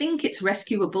 I think it's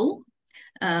rescuable,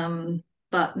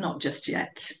 but not just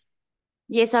yet.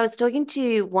 Yes, I was talking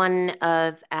to one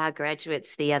of our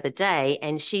graduates the other day,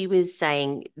 and she was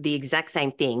saying the exact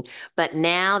same thing. But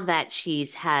now that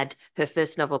she's had her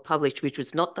first novel published, which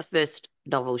was not the first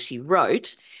novel she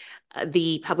wrote,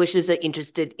 the publishers are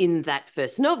interested in that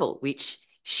first novel, which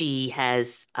she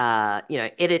has,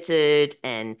 edited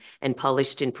and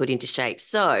polished and put into shape.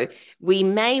 So we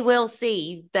may well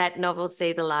see that novel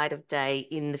see the light of day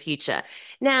in the future.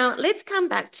 Now, let's come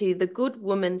back to The Good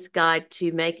Woman's Guide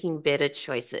to Making Better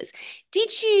Choices.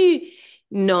 Did you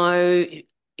know...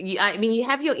 you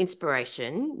have your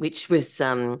inspiration, which was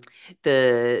the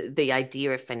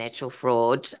idea of financial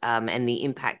fraud and the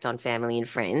impact on family and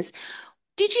friends.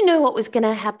 Did you know what was going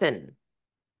to happen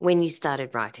when you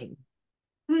started writing?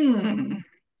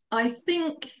 I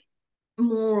think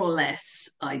more or less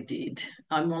I did.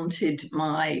 I wanted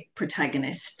my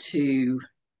protagonist to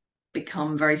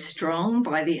become very strong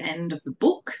by the end of the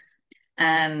book.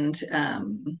 And,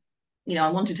 I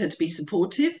wanted her to be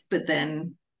supportive, but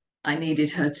then I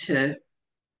needed her to,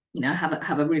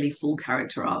 have a really full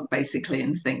character arc, basically,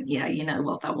 and think, yeah,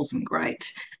 that wasn't great.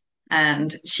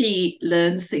 And she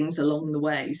learns things along the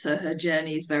way. So her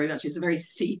journey is it's a very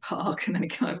steep arc, and then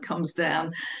it kind of comes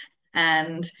down.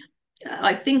 And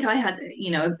I think I had,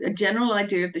 a general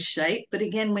idea of the shape, but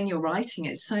again, when you're writing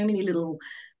it, so many little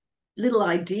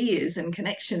ideas and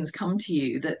connections come to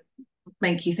you that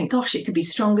make you think, gosh, it could be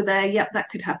stronger there. Yep, that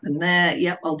could happen there.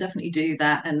 Yep, I'll definitely do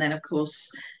that. And then, of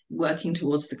course, working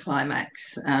towards the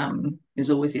climax is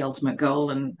always the ultimate goal.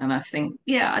 And I think,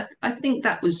 I think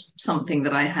that was something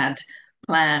that I had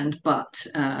planned, but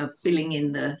filling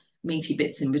in the meaty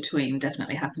bits in between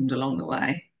definitely happened along the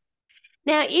way.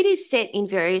 Now, it is set in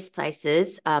various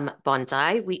places,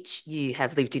 Bondi, which you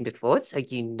have lived in before, so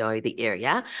you know the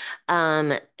area,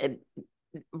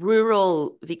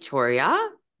 rural Victoria,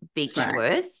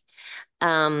 Beechworth,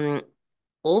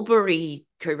 Albury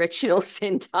Correctional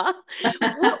Centre.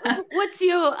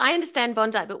 I understand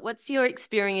Bondi, but what's your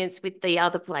experience with the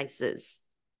other places?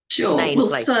 Sure. Well,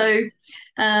 places?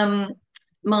 So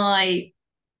my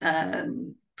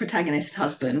protagonist's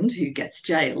husband, who gets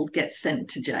jailed, gets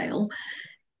sent to jail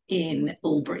in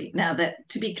Albury. Now,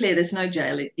 to be clear, there's no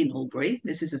jail in Albury.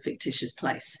 This is a fictitious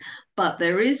place, but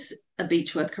there is a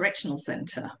Beechworth Correctional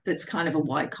Centre that's kind of a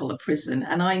white-collar prison,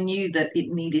 and I knew that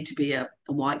it needed to be a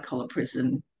white-collar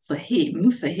prison for him,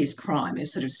 for his crime. It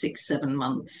was sort of 6-7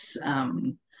 months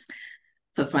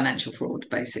for financial fraud,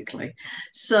 basically.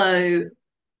 So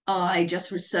I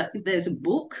just researched. There's a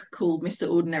book called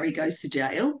Mr. Ordinary Goes to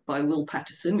Jail by Will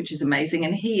Patterson, which is amazing,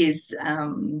 and he is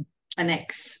an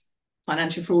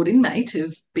ex-financial fraud inmate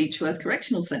of Beechworth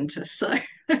Correctional Centre. So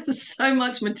there's so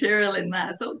much material in that.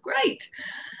 I thought, great.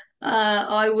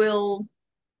 I will,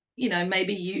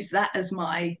 maybe use that as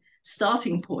my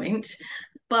starting point.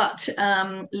 But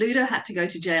Ludo had to go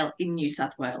to jail in New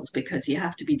South Wales because you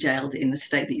have to be jailed in the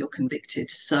state that you're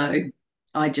convicted. So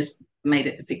I just made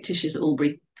it a fictitious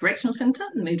Albury Correctional Centre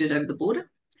and moved it over the border.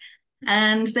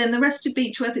 And then the rest of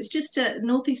Beechworth, it's just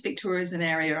Northeast Victoria is an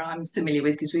area I'm familiar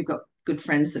with because we've got good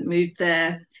friends that moved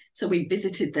there. So we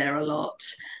visited there a lot.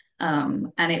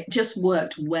 And it just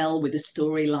worked well with the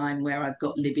storyline where I've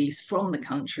got Libby's from the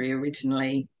country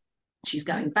originally. She's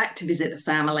going back to visit the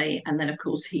family. And then, of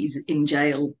course, he's in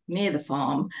jail near the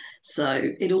farm. So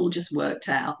it all just worked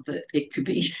out that it could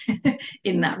be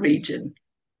in that region.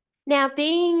 Now,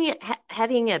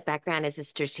 having a background as a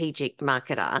strategic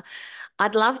marketer,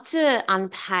 I'd love to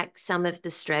unpack some of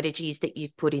the strategies that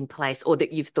you've put in place or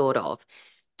that you've thought of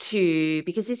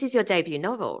because this is your debut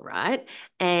novel, right?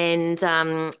 And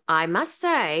I must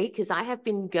say, because I have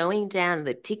been going down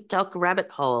the TikTok rabbit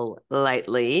hole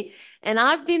lately, and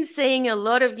I've been seeing a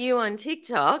lot of you on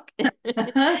TikTok.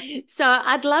 So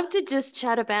I'd love to just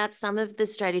chat about some of the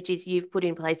strategies you've put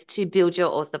in place to build your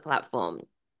author platform.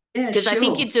 Yeah, because sure. I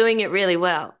think you're doing it really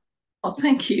well. Oh,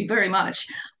 thank you very much.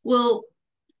 Well,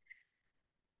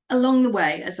 along the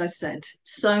way, as I said,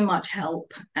 so much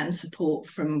help and support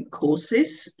from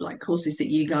courses, like courses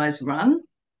that you guys run,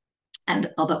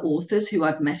 and other authors who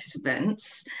I've met at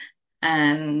events,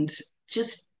 and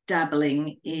just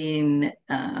dabbling in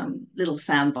little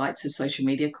sound bites of social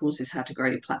media courses, how to grow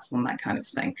your platform, that kind of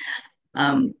thing.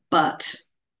 But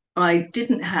I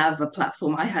didn't have a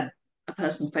platform. I had a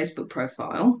personal Facebook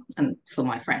profile and for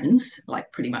my friends,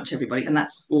 like pretty much everybody, and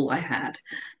that's all I had.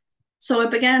 So I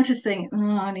began to think,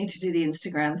 I need to do the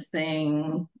Instagram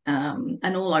thing.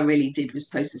 And all I really did was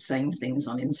post the same things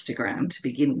on Instagram to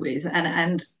begin with.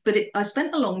 But I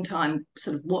spent a long time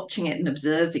sort of watching it and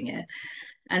observing it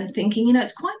and thinking,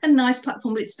 it's quite a nice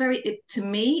platform, but to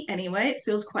me anyway, it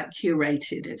feels quite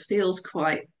curated. It feels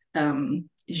quite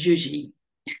zhuzhy.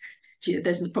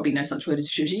 There's probably no such word as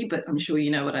zhuzhy, but I'm sure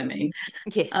you know what I mean.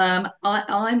 Yes.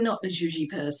 I'm not a zhuzhy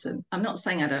person. I'm not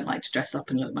saying I don't like to dress up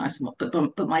and look nice,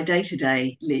 but my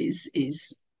day-to-day, Liz,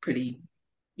 is pretty,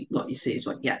 what you see is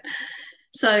what you get.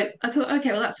 So I thought,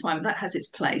 okay, well, that's fine. That has its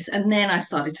place. And then I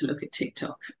started to look at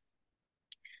TikTok.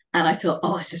 And I thought,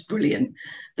 oh, this is brilliant.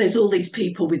 There's all these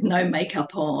people with no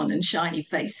makeup on and shiny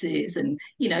faces and,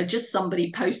 just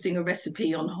somebody posting a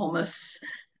recipe on hummus.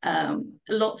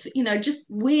 Lots, just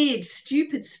weird,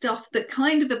 stupid stuff that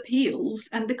kind of appeals.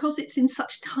 And because it's in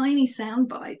such tiny sound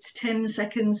bites, 10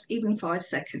 seconds, even 5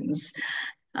 seconds,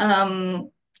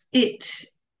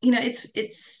 it's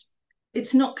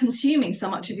not consuming so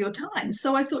much of your time.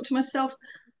 So I thought to myself,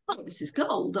 oh, this is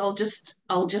gold. I'll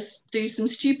just do some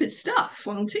stupid stuff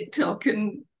on TikTok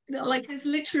and Like there's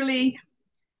literally,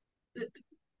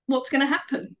 what's going to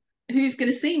happen? Who's going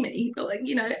to see me? Like,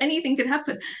 anything could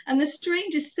happen. And the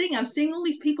strangest thing, I'm seeing all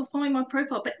these people following my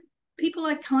profile, but people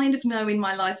I kind of know in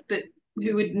my life, but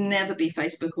who would never be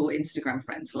Facebook or Instagram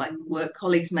friends, like work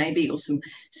colleagues maybe, or some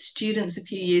students a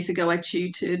few years ago I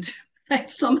tutored. And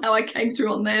somehow I came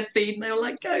through on their feed and they were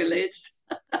like, "Go, Liz."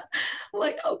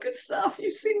 Like, "Oh, good stuff.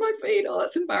 You've seen my feed. Oh,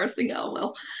 it's embarrassing. Oh,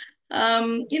 well."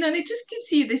 And it just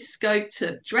gives you this scope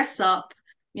to dress up,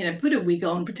 put a wig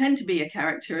on, pretend to be a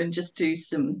character, and just do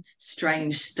some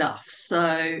strange stuff.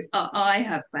 So I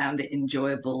have found it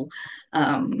enjoyable.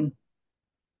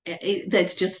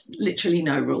 There's just literally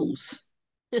no rules.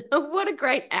 What a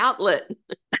great outlet.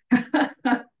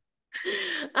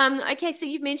 Okay, so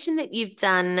you've mentioned that you've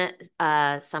done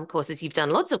some courses. You've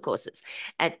done lots of courses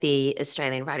at the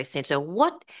Australian Writers Centre.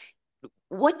 What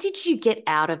did you get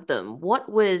out of them? What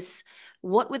were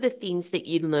the things that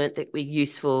you learnt that were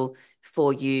useful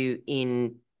for you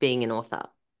in being an author?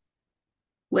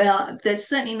 Well, there's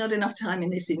certainly not enough time in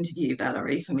this interview,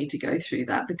 Valerie, for me to go through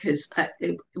that, because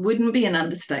it wouldn't be an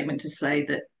understatement to say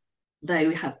that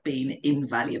they have been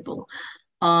invaluable.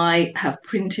 I have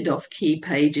printed off key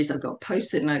pages. I've got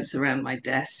post-it notes around my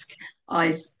desk.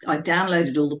 I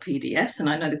downloaded all the PDFs, and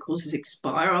I know the courses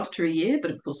expire after a year,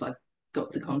 but of course I've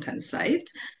got the content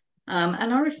saved,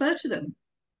 and I refer to them.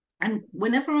 And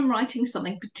whenever I'm writing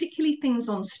something, particularly things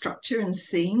on structure and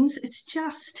scenes, it's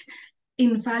just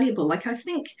invaluable. Like, I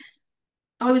think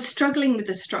I was struggling with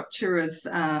the structure of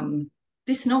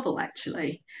this novel,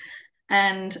 actually.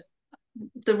 And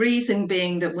the reason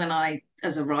being that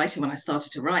as a writer, when I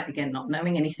started to write, again, not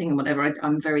knowing anything and whatever,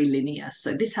 I'm very linear.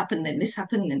 So this happened, then this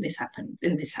happened, then this happened,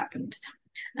 then this happened.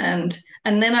 And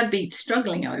then I'd be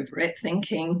struggling over it,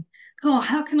 thinking, "Oh,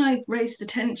 how can I raise the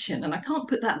tension?" And I can't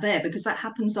put that there because that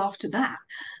happens after that.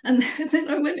 And then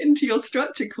I went into your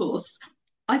structure course.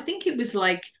 I think it was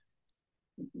like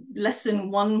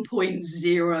lesson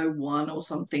 1.01 or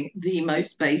something, the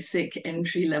most basic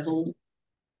entry level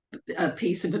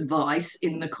piece of advice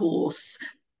in the course.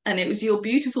 And it was your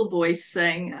beautiful voice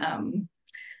saying,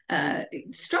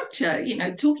 structure,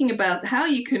 talking about how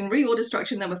you can reorder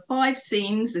structure. And there were 5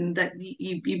 scenes, and that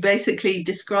you basically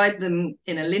describe them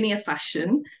in a linear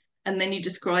fashion, and then you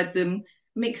describe them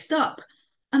mixed up.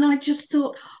 And I just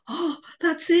thought, "Oh,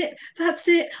 that's it.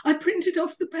 I printed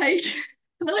off the page."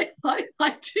 And I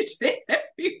highlighted it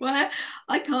everywhere.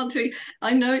 I can't tell you.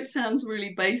 I know it sounds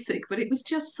really basic, but it was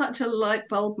just such a light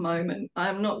bulb moment.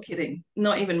 I'm not kidding,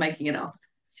 not even making it up.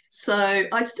 So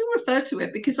I still refer to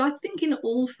it because I think in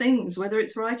all things, whether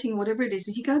it's writing, whatever it is,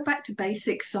 if you go back to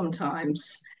basics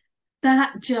sometimes,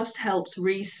 that just helps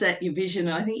reset your vision.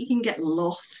 And I think you can get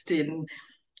lost in,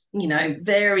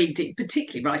 very deep,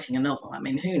 particularly writing a novel. I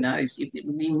mean, who knows?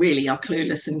 You really are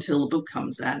clueless until the book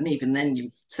comes out. And even then you're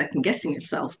second guessing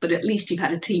yourself, but at least you've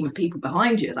had a team of people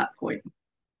behind you at that point.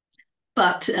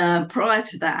 But prior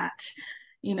to that,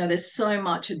 there's so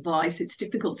much advice. It's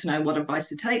difficult to know what advice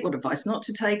to take, what advice not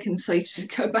to take. And so you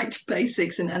just go back to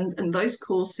basics. And those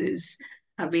courses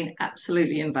have been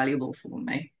absolutely invaluable for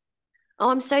me. Oh,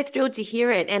 I'm so thrilled to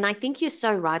hear it. And I think you're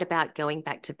so right about going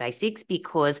back to basics,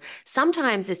 because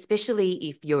sometimes, especially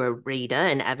if you're a reader,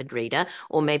 an avid reader,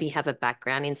 or maybe have a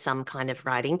background in some kind of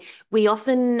writing, we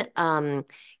often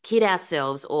kid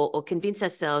ourselves or convince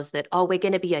ourselves that, oh, we're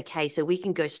going to be okay, so we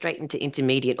can go straight into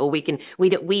intermediate, or we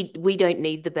don't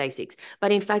need the basics.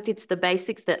 But in fact, it's the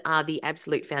basics that are the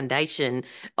absolute foundation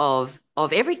of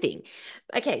everything.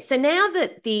 Okay, so now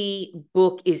that the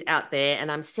book is out there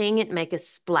and I'm seeing it make a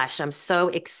splash, I'm so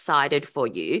excited for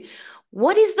you.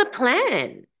 What is the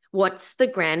plan? What's the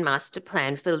grand master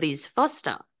plan for Liz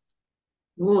Foster?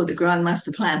 Oh, the grand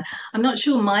master plan. I'm not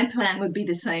sure my plan would be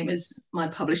the same as my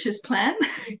publisher's plan.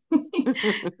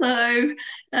 So,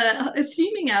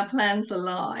 assuming our plans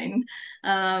align,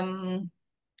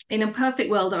 in a perfect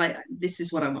world, this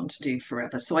is what I want to do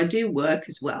forever. So I do work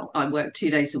as well. I work 2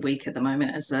 days a week at the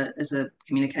moment as a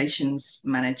communications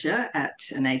manager at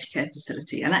an aged care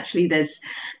facility. And actually, there's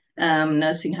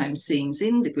nursing home scenes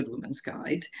in the Good Woman's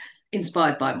Guide,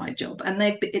 inspired by my job. And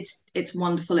it's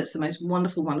wonderful. It's the most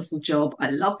wonderful, wonderful job. I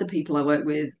love the people I work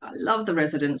with. I love the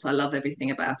residents. I love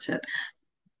everything about it.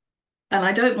 And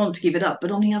I don't want to give it up.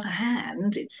 But on the other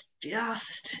hand, it's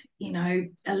just,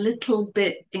 a little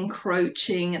bit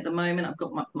encroaching at the moment. I've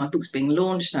got my books being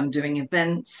launched. I'm doing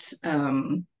events.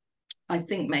 I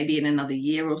think maybe in another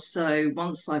year or so,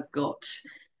 once I've got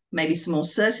maybe some more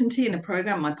certainty in a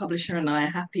program, my publisher and I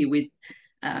are happy with,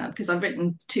 because I've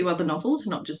written 2 other novels,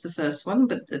 not just the first one,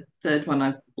 but the third one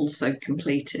I've also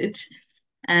completed.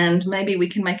 And maybe we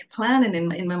can make a plan.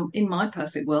 And in my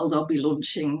perfect world, I'll be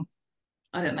launching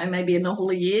I don't know, maybe a novel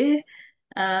a year.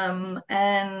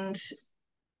 And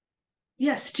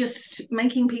yes, just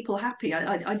making people happy.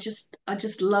 I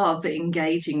just love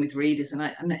engaging with readers, and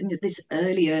at this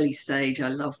early stage, I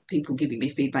love people giving me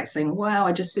feedback saying, "Wow,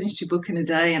 I just finished your book in a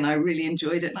day, and I really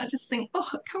enjoyed it." And I just think, oh,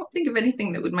 I can't think of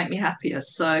anything that would make me happier.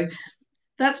 So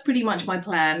that's pretty much my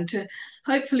plan, to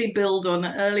hopefully build on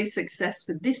early success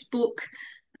for this book.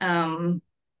 Um,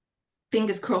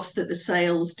 Fingers crossed that the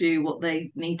sales do what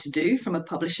they need to do from a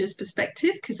publisher's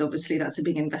perspective, because obviously that's a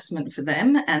big investment for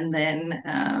them, and then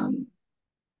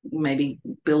maybe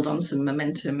build on some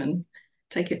momentum and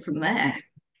take it from there.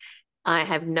 I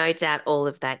have no doubt all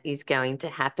of that is going to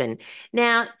happen.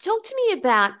 Now, talk to me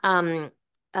about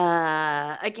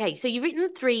okay, so you've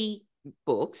written 3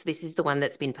 books. This is the one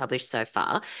that's been published so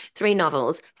far, 3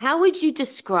 novels. How would you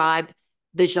describe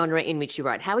the genre in which you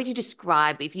write? How would you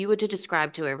describe, if you were to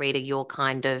describe to a reader your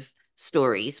kind of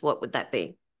stories, what would that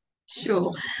be?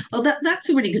 Sure. Well, that's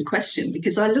a really good question,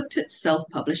 because I looked at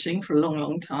self-publishing for a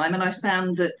long time, and I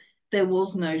found that there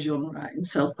was no genre in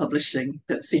self-publishing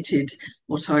that fitted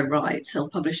what I write.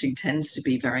 Self-publishing tends to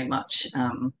be very much,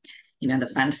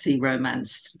 the fantasy,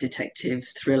 romance, detective,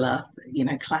 thriller,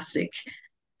 classic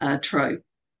trope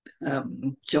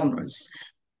genres.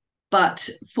 But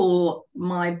for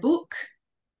my book,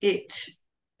 it,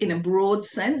 in a broad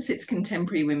sense, it's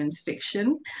contemporary women's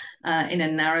fiction. In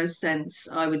a narrow sense,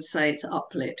 I would say it's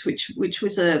uplit, which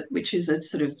is a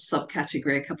sort of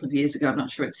subcategory a couple of years ago. I'm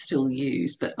not sure it's still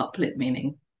used, but uplit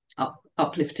meaning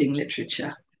uplifting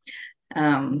literature.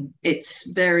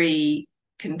 It's very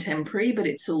contemporary, but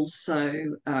it's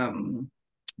also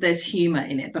there's humor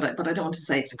in it. But I don't want to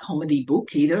say it's a comedy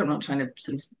book either. I'm not trying to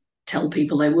sort of tell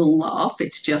people they will laugh.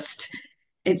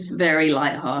 It's very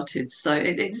light-hearted. So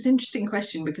it's an interesting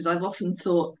question, because I've often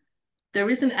thought there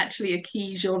isn't actually a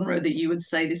key genre that you would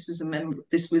say this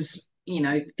was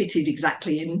fitted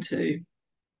exactly into.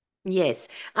 Yes.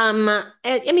 I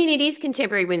mean, it is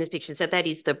contemporary women's fiction, so that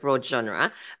is the broad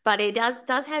genre, but it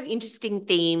does have interesting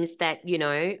themes that,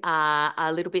 are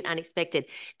a little bit unexpected.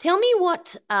 Tell me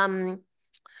what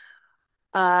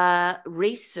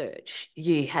research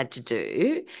you had to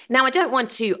do. Now, I don't want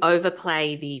to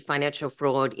overplay the financial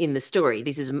fraud in the story.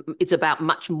 It's about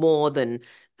much more than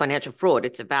financial fraud.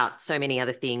 It's about so many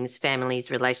other things,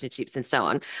 families, relationships, and so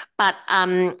on. But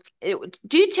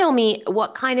do tell me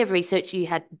what kind of research you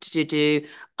had to do,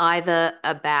 either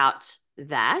about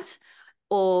that,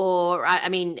 or I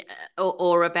mean,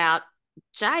 or about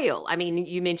jail. I mean,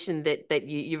 you mentioned that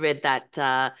you read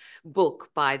that book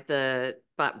by the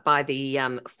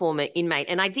former inmate,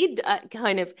 and I did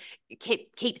kind of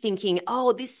keep thinking,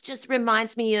 oh, this just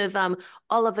reminds me of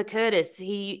Oliver Curtis.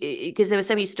 Because there were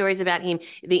so many stories about him,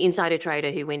 the insider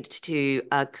trader who went to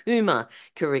Cooma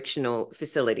Correctional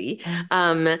Facility.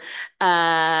 But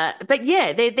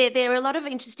yeah, there are a lot of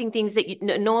interesting things that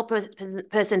normal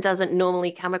person doesn't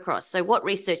normally come across. So, what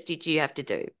research did you have to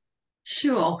do?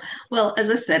 Sure. Well, as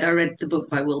I said, I read the book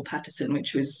by Will Patterson,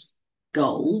 which was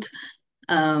gold.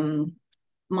 Um,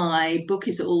 my book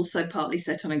is also partly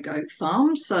set on a goat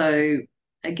farm. So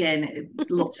again,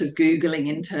 lots of Googling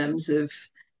in terms of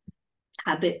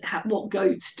what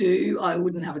goats do. I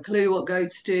wouldn't have a clue what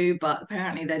goats do, but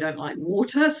apparently they don't like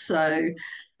water. So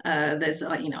there's,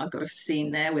 I've got a scene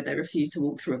there where they refuse to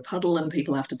walk through a puddle and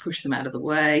people have to push them out of the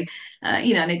way,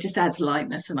 and it just adds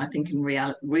lightness and I think in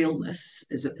realness,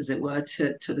 as it were,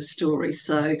 to the story.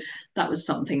 So that was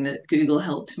something that Google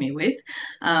helped me with.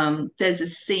 There's a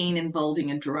scene involving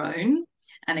a drone.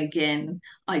 And again,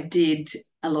 I did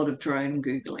a lot of drone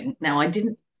Googling. Now,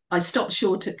 I stopped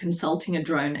short at consulting a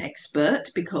drone expert,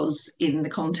 because in the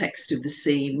context of the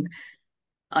scene,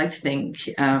 I think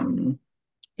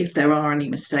if there are any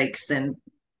mistakes, then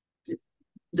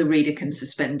the reader can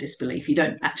suspend disbelief. You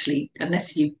don't actually,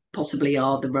 unless you possibly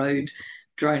are the road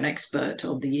drone expert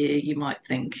of the year, you might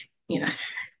think,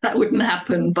 that wouldn't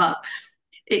happen, but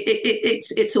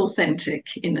it's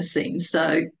authentic in the scene.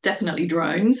 So definitely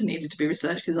drones needed to be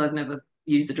researched, because I've never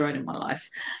used a drone in my life.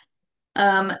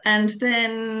 And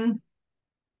then,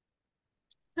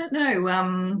 I don't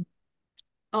know,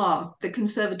 the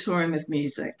Conservatorium of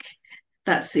Music.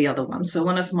 That's the other one. So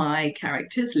one of my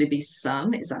characters, Libby's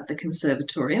son, is at the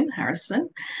Conservatorium, Harrison,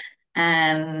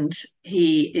 and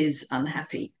he is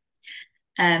unhappy.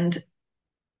 And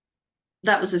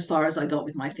that was as far as I got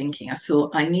with my thinking. I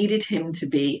thought I needed him to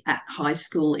be at high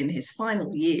school in his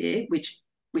final year, which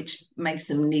makes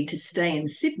them need to stay in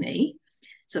Sydney.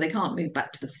 So they can't move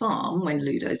back to the farm when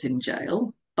Ludo's in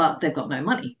jail, but they've got no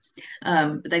money.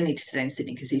 But they need to stay in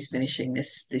Sydney because he's finishing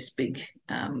this big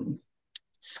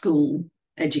school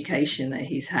education that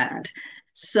he's had.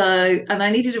 So, and I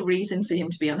needed a reason for him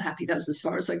to be unhappy. That was as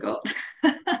far as I got.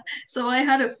 So I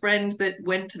had a friend that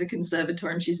went to the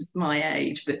conservatorium. She's my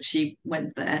age, but she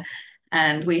went there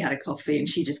and we had a coffee and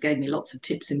she just gave me lots of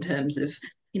tips in terms of,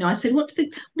 I said, what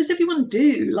does everyone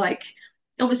do? Like,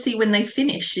 obviously when they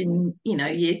finish in,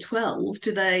 year 12,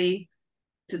 do they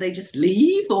just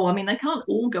leave? Or, I mean, they can't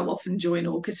all go off and join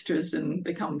orchestras and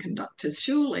become conductors,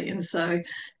 surely. And so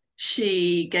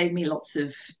she gave me lots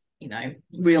of,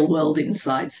 real world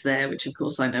insights there, which of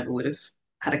course I never would have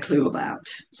had a clue about.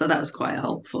 So that was quite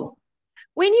helpful.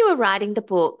 When you were writing the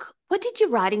book, what did your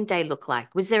writing day look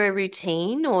like? Was there a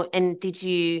routine and did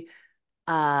you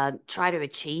try to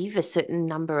achieve a certain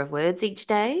number of words each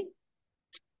day?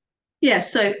 Yeah,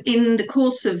 so in the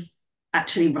course of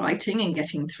actually writing and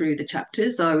getting through the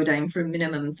chapters, I would aim for a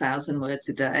minimum 1,000 words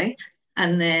a day.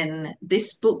 And then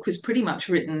this book was pretty much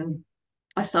written,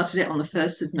 I started it on the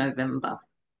 1st of November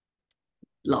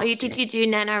last year. Did you do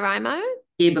NaNoWriMo?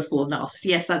 Year before last.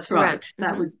 Yes, that's right.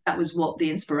 Right. That was what the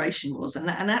inspiration was. And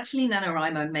actually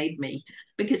NaNoWriMo made me,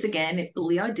 because again, all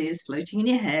the ideas floating in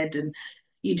your head, and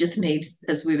you just need,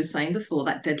 as we were saying before,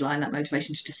 that deadline, that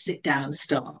motivation to just sit down and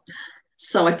start.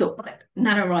 So I thought, right,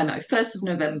 NaNoWriMo, 1st of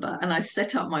November. And I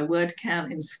set up my word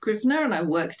count in Scrivener and I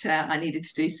worked out I needed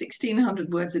to do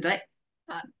 1,600 words a day.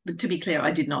 But to be clear,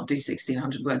 I did not do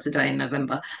 1,600 words a day in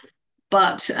November.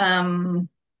 But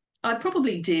I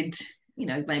probably did,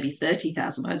 maybe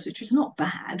 30,000 words, which was not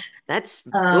bad. That's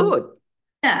good.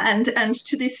 Yeah, and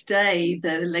to this day,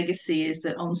 the legacy is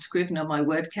that on Scrivener, my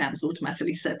word count's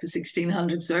automatically set for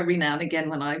 1,600. So every now and again,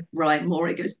 when I write more,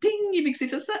 it goes ping, you've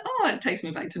exceeded set. Oh, it takes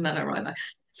me back to NaNoWriMo.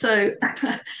 So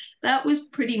that was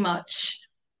pretty much,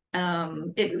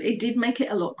 it did make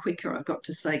it a lot quicker, I've got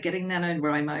to say, getting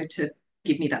NaNoWriMo to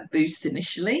give me that boost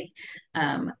initially.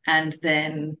 And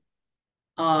then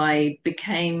I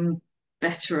became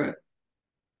better at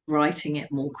writing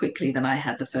it more quickly than I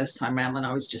had the first time around, when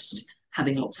I was just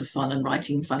having lots of fun and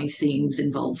writing funny scenes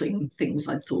involving things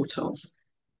I'd thought of.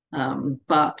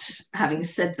 But having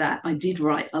said that, I did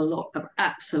write a lot of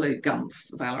absolute gumph,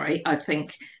 Valerie. I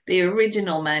think the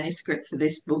original manuscript for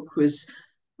this book was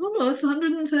almost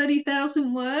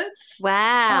 130,000 words.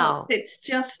 Wow. It's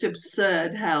just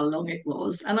absurd how long it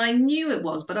was. And I knew it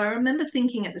was, but I remember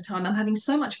thinking at the time, I'm having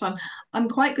so much fun. I'm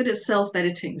quite good at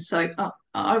self-editing. So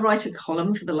I write a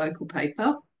column for the local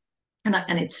paper, and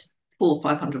it's 400 or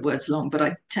 500 words long, but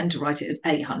I tend to write it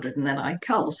at 800 and then I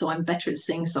cull. So I'm better at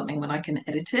seeing something when I can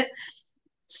edit it.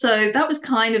 So that was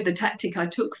kind of the tactic I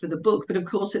took for the book. But of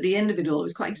course, at the end of it all, it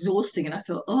was quite exhausting. And I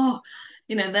thought,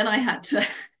 then I had to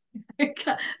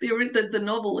the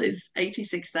novel is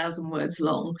 86,000 words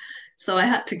long. So I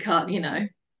had to cut,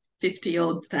 50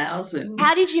 odd thousand.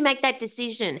 How did you make that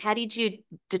decision? How did you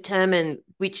determine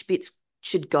which bits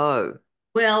should go?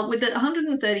 Well, with the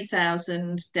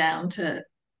 130,000 down to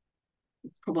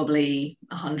probably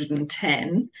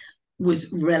 110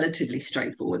 was relatively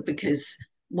straightforward, because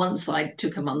once I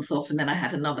took a month off and then I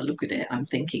had another look at it, I'm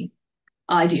thinking,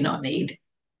 I do not need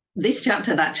this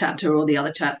chapter, that chapter, or the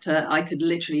other chapter. I could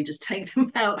literally just take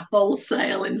them out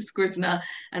wholesale in Scrivener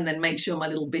and then make sure my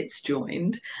little bits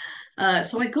joined.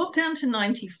 So I got down to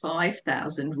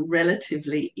 95,000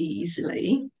 relatively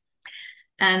easily.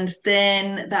 And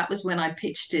then that was when I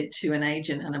pitched it to an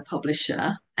agent and a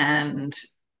publisher, and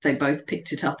they both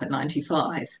picked it up at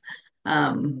 95.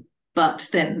 But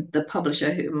then the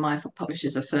publisher, who my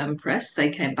publisher's a Firm Press, they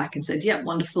came back and said, yeah,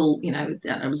 wonderful,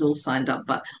 it was all signed up,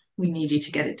 but we need you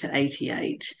to get it to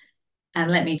 88. And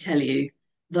let me tell you,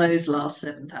 those last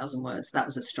 7,000 words, that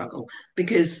was a struggle,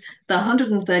 because the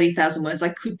 130,000 words, I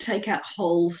could take out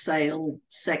wholesale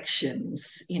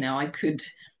sections.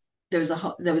 There was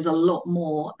a lot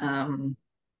more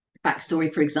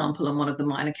backstory, for example, on one of the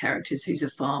minor characters who's a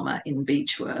farmer in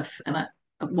Beechworth. And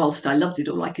whilst I loved it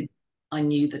all, I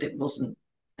knew that it wasn't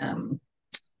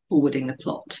forwarding the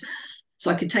plot. So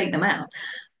I could take them out.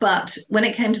 But when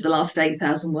it came to the last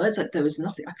 8,000 words, there was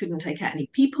nothing. I couldn't take out any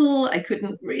people. I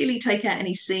couldn't really take out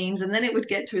any scenes. And then it would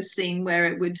get to a scene where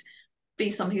it would be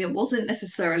something that wasn't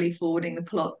necessarily forwarding the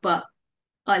plot, but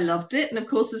I loved it. And of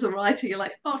course, as a writer, you're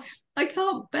like, oh, I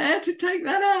can't bear to take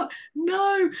that out.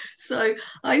 No. So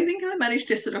I think I managed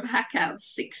to sort of hack out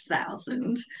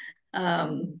 6,000.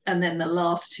 And then the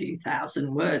last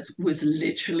 2,000 words was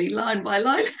literally line by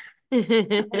line.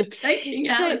 I was taking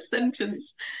out a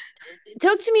sentence.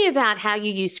 Talk to me about how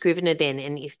you use Scrivener then,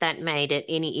 and if that made it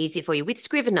any easier for you. With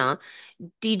Scrivener,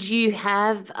 did you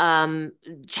have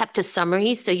chapter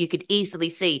summaries so you could easily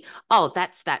see, oh,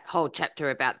 that's that whole chapter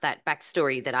about that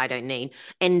backstory that I don't need?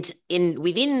 And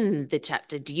within the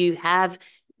chapter, do you have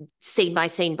scene by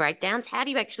scene breakdowns. How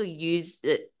do you actually use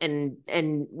it, and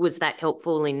was that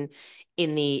helpful in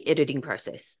the editing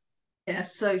process? Yeah,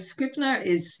 so Scrivener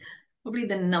is probably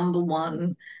the number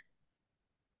one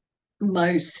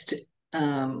most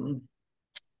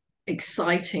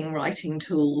exciting writing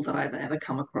tool that I've ever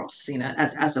come across,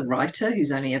 as a writer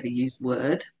who's only ever used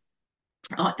Word.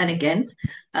 And again,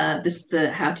 this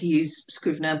the how to use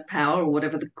Scrivener Power, or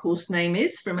whatever the course name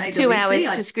is, from AWC. 2 hours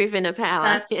to Scrivener Power.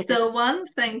 That's yes. the one.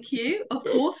 Thank you. Of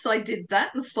course, I did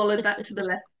that and followed that to the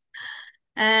left.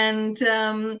 And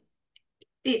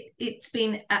it's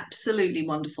been absolutely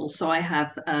wonderful. So I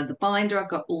have the binder. I've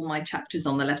got all my chapters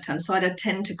on the left-hand side. I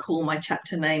tend to call my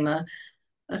chapter name a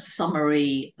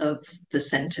summary of the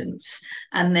sentence.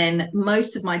 And then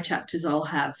most of my chapters I'll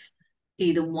have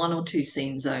either 1 or 2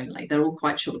 scenes only. They're all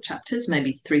quite short chapters,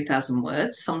 maybe 3,000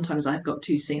 words. Sometimes I've got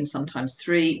 2 scenes, sometimes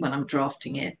 3. When I'm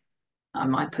drafting it, I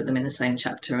might put them in the same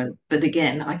chapter. But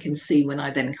again, I can see when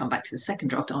I then come back to the second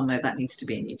draft, oh no, that needs to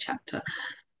be a new chapter.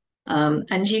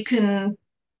 And you can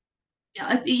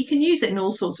use it in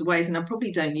all sorts of ways, and I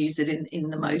probably don't use it in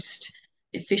the most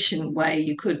efficient way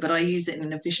you could, but I use it in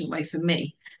an efficient way for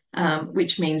me,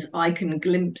 which means I can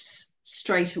glimpse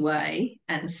straight away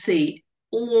and see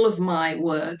all of my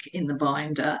work in the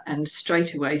binder and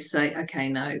straight away say, okay,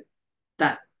 no,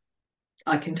 that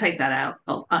I can take that out.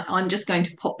 I'm just going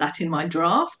to pop that in my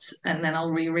drafts, and then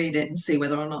I'll reread it and see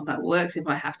whether or not that works, if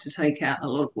I have to take out a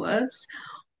lot of words,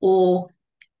 or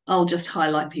I'll just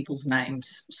highlight people's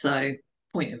names. So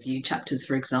point of view chapters,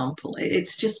 for example.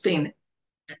 It's just been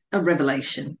a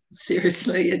revelation.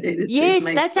 Seriously. Yes,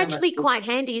 that's so actually quite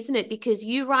handy, isn't it? Because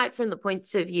you write from the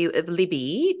points of view of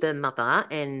Libby, the mother,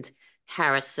 and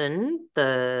Harrison,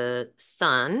 the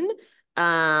son.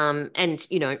 And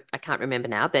I can't remember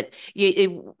now, but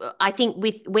I think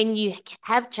when you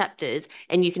have chapters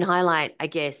and you can highlight, I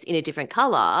guess, in a different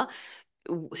color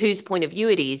whose point of view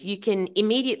it is, you can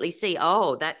immediately see,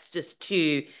 oh, that's just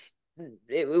too,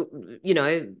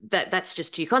 that's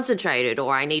just too concentrated,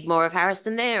 or I need more of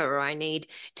Harrison there, or I need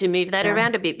to move that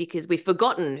around a bit because we've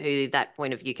forgotten who that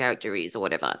point of view character is, or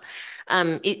whatever.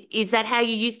 Is that how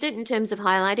you used it in terms of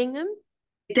highlighting them?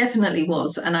 It definitely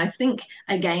was. And I think,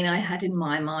 again, I had in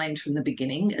my mind from the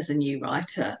beginning as a new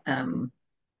writer,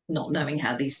 not knowing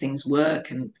how these things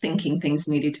work and thinking things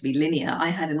needed to be linear, I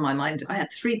had in my mind, I had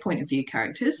 3 point of view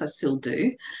characters, I still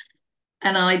do.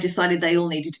 And I decided they all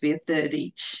needed to be a third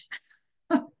each.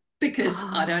 Because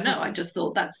I don't know, I just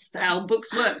thought that's how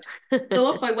books worked. So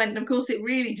off I went, and of course it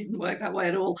really didn't work that way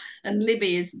at all. And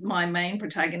Libby is my main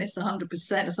protagonist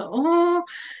 100%. I thought, oh,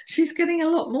 she's getting a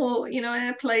lot more,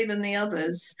 airplay than the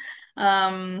others.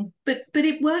 But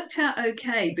it worked out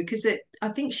okay, because I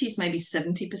think she's maybe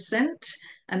 70%,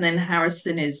 and then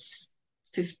Harrison is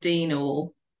 15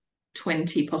 or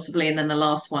 20 possibly, and then the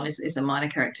last one is a minor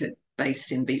character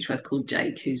based in Beechworth called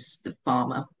Jake, who's the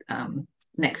farmer,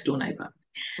 next door neighbor.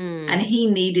 And he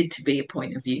needed to be a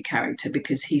point of view character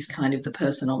because he's kind of the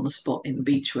person on the spot in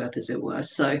Beechworth, as it were.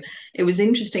 So it was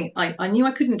interesting. I knew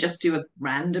I couldn't just do a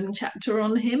random chapter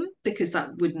on him because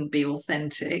that wouldn't be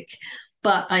authentic.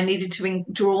 But I needed to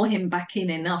draw him back in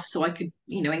enough so I could,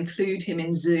 include him in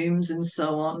Zooms and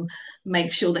so on,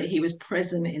 make sure that he was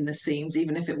present in the scenes,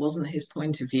 even if it wasn't his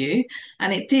point of view.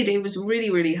 And it did. It was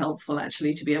really, really helpful,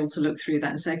 actually, to be able to look through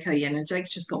that and say, okay,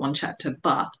 Jake's just got one chapter,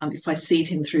 but if I seed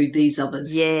him through these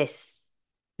others, yes,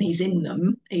 he's in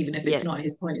them, even if it's not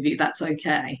his point of view, that's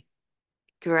okay.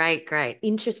 Great.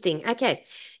 Interesting. Okay.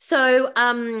 So,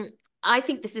 I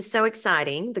think this is so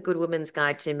exciting, the Good Woman's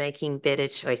Guide to Making Better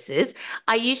Choices.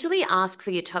 I usually ask for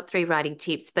your top 3 writing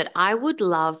tips, but I would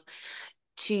love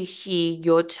to hear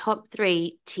your top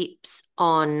 3 tips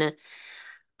on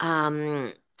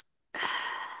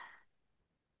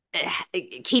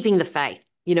keeping the faith,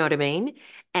 you know what I mean?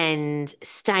 And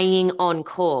staying on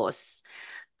course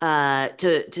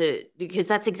because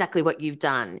that's exactly what you've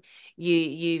done.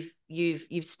 You've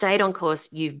stayed on course,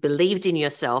 you've believed in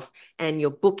yourself, and your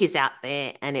book is out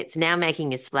there and it's now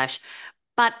making a splash.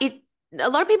 But a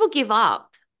lot of people give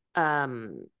up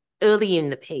early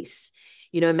in the piece,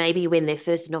 maybe when their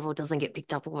first novel doesn't get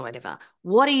picked up or whatever.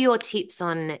 What are your tips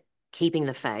on keeping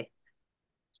the faith?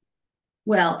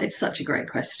 Well, it's such a great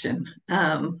question.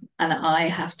 And I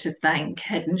have to thank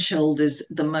Head and Shoulders,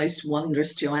 the most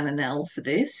wondrous Joanna Nell, for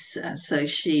this. So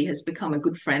she has become a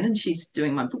good friend, and she's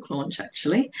doing my book launch,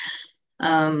 actually.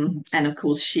 And of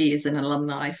course, she is an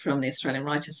alumni from the Australian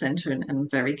Writers' Centre and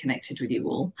very connected with you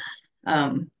all.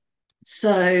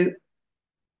 So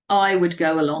I would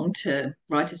go along to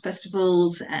writers'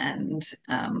 festivals and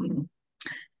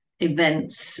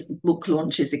events, book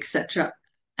launches, etc.,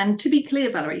 And to be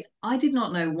clear, Valerie, I did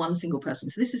not know one single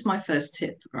person. So this is my first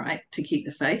tip, right, to keep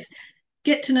the faith.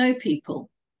 Get to know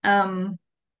people. And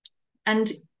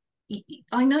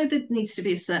I know there needs to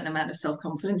be a certain amount of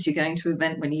self-confidence. You're going to an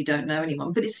event when you don't know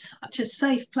anyone, but it's such a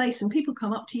safe place, and people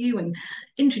come up to you and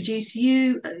introduce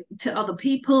you to other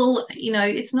people.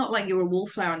 It's not like you're a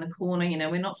wallflower in the corner.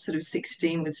 We're not sort of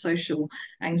 16 with social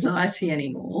anxiety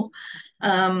anymore.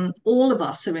 All of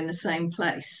us are in the same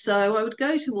place. So I would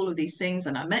go to all of these things,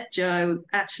 and I met Jo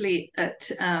actually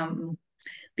at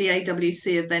the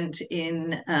AWC event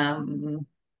in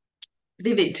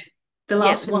Vivid. The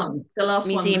last one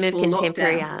Museum of before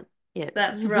Contemporary lockdown. Art. Yeah,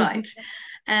 That's right.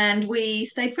 And we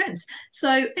stayed friends.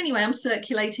 So anyway, I'm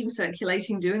circulating,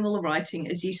 doing all the writing,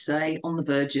 as you say, on the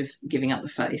verge of giving up the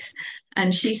faith.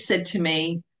 And she said to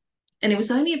me, and it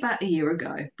was only about a year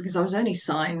ago, because I was only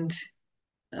signed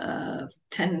 9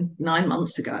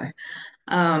 months ago.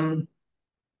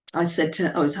 I said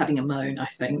I was having a moan, I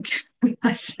think.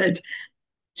 I said,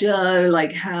 Jo,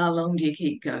 like, how long do you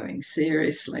keep going?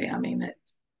 Seriously. I mean,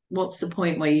 what's the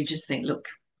point where you just think, look,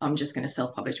 I'm just going to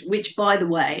self-publish, which, by the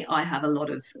way, I have a lot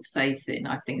of faith in.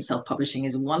 I think self-publishing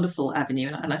is a wonderful avenue,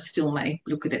 and I still may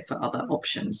look at it for other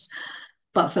options.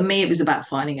 But for me, it was about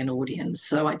finding an audience.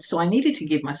 So I needed to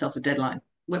give myself a deadline.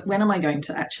 When am I going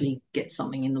to actually get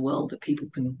something in the world that people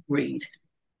can read?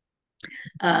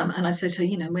 And I said to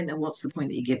her, what's the point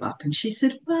that you give up? And she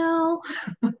said, well,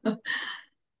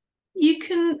 you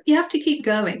have to keep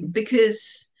going,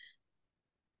 because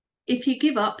if you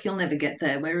give up, you'll never get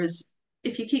there. Whereas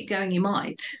if you keep going, you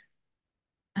might.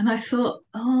 And I thought,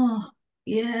 oh,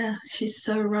 yeah, she's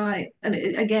so right. And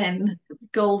again,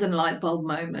 golden light bulb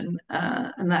moment.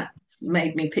 And that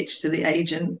made me pitch to the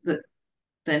agent that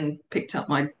then picked up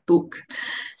my book.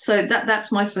 So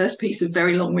that's my first piece of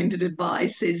very long-winded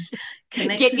advice, is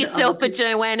get yourself a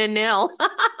Joanna Nell.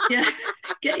 Yeah,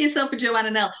 get yourself a Joanna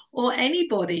Nell, or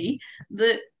anybody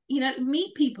that,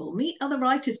 meet other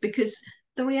writers, because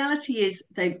the reality is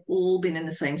they've all been in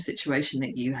the same situation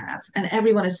that you have, and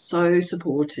everyone is so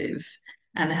supportive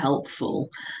and helpful.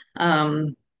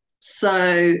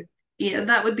 So yeah,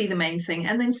 that would be the main thing.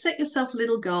 And then set yourself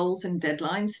little goals and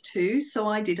deadlines too. So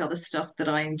I did other stuff that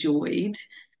I enjoyed.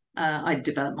 I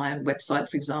developed my own website,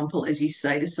 for example, as you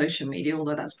say, the social media,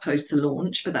 although that's post the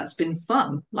launch, but that's been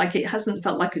fun. Like, it hasn't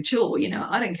felt like a chore.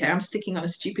 I don't care. I'm sticking on a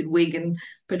stupid wig and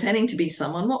pretending to be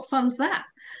someone. What fun's that?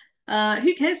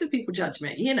 Who cares if people judge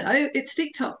me? It's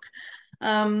TikTok.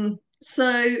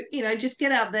 So, just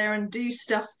get out there and do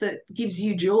stuff that gives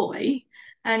you joy.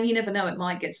 And you never know, it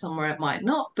might get somewhere, it might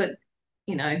not, but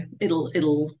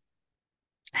it'll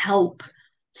help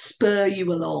spur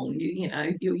you along.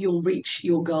 You'll reach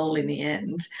your goal in the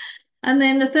end. And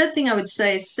then the third thing I would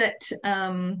say is set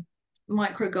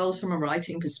micro goals from a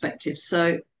writing perspective.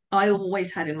 So I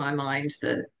always had in my mind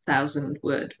the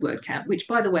 1,000-word count, which,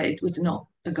 by the way, was not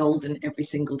a golden every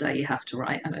single day you have to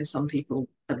write. I know some people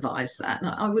advise that, and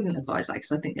I wouldn't advise that,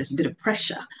 because I think there's a bit of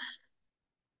pressure.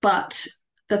 But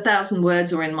the 1,000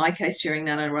 words, or in my case during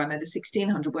NaNoWriMo, the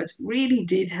 1,600 words, really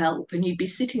did help. And you'd be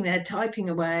sitting there typing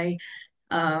away,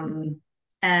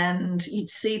 and you'd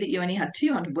see that you only had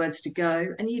 200 words to go,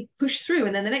 and you'd push through.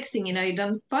 And then the next thing you know, you've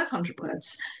done 500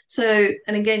 words. So,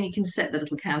 and again, you can set the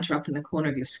little counter up in the corner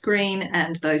of your screen,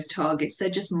 and those targets, they're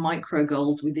just micro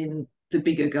goals within the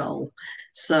bigger goal.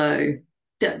 So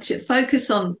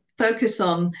focus on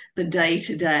the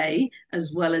day-to-day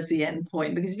as well as the end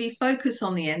point, because if you focus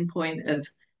on the end point of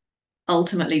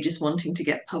ultimately just wanting to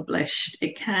get published,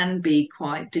 it can be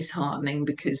quite disheartening,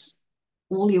 because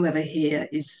all you ever hear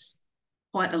is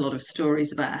quite a lot of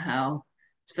stories about how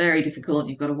it's very difficult, and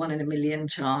you've got a 1 in a million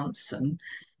chance, and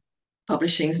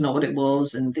publishing is not what it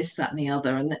was, and this, that, and the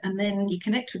other. And then you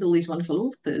connect with all these wonderful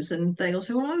authors, and they all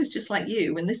say, well, I was just like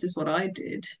you, and this is what I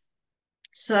did.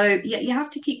 So yeah, you have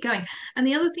to keep going. And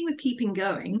the other thing with keeping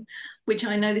going, which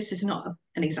I know this is not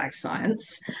an exact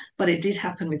science, but it did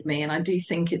happen with me, and I do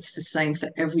think it's the same for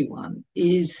everyone,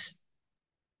 is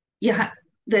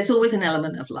there's always an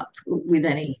element of luck with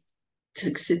any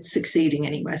succeeding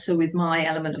anywhere. So with my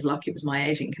element of luck, it was my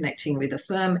agent connecting with a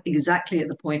firm exactly at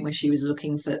the point where she was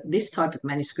looking for this type of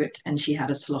manuscript, and she had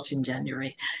a slot in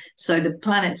January. So the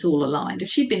planets all aligned. If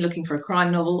she'd been looking for a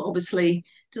crime novel, obviously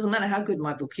it doesn't matter how good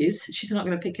my book is, she's not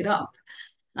going to pick it up.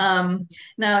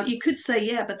 Now you could say,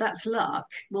 yeah, but that's luck.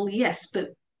 Well, yes,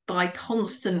 but by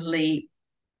constantly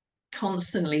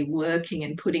working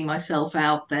and putting myself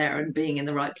out there and being in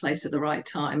the right place at the right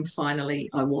time, finally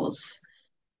I was.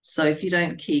 So if you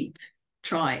don't keep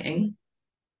trying,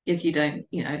 if you don't,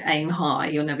 aim high,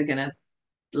 you're never going to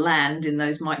land in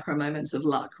those micro moments of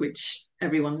luck, which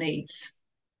everyone needs.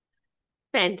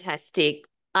 Fantastic.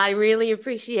 I really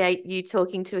appreciate you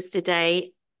talking to us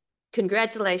today.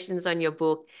 Congratulations on your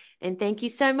book. And thank you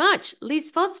so much,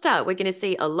 Liz Foster. We're going to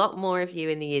see a lot more of you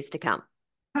in the years to come.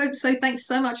 Hope so. Thanks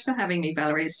so much for having me,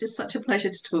 Valerie. It's just such a pleasure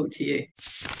to talk to you.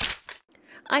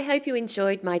 I hope you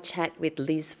enjoyed my chat with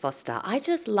Liz Foster. I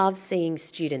just love seeing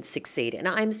students succeed, and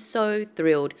I'm so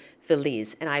thrilled for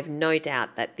Liz, and I have no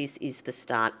doubt that this is the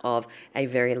start of a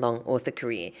very long author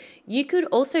career. You could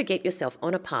also get yourself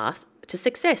on a path to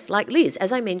success like Liz.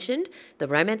 As I mentioned, the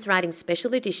Romance Writing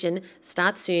Special Edition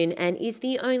starts soon and is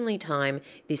the only time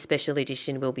this special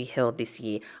edition will be held this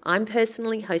year. I'm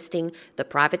personally hosting the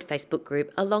private Facebook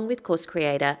group along with course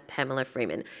creator Pamela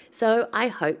Freeman, so I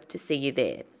hope to see you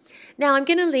there. Now, I'm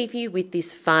going to leave you with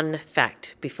this fun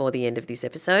fact before the end of this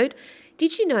episode.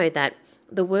 Did you know that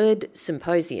the word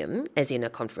symposium, as in a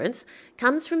conference,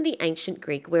 comes from the ancient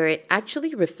Greek where it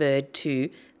actually referred to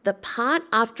the part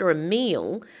after a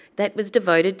meal that was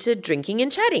devoted to drinking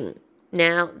and chatting?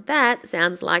 Now, that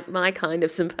sounds like my kind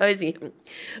of symposium.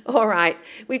 All right,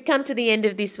 we've come to the end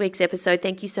of this week's episode.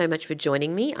 Thank you so much for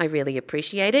joining me. I really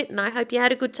appreciate it, and I hope you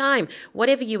had a good time.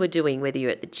 Whatever you were doing, whether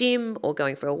you're at the gym or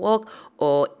going for a walk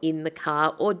or in the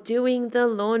car or doing the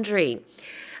laundry.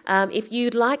 If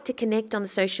you'd like to connect on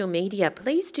social media,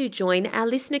 please do join our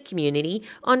listener community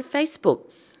on Facebook.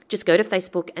 Just go to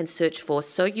Facebook and search for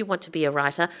So You Want to Be a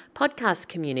Writer podcast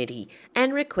community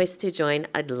and request to join.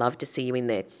 I'd love to see you in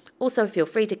there. Also, feel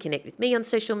free to connect with me on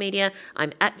social media.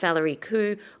 I'm at Valerie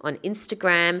Khoo on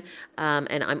Instagram,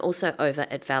 and I'm also over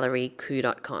at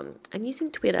valeriekhoo.com. I'm using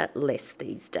Twitter less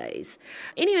these days.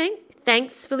 Anyway,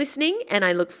 thanks for listening, and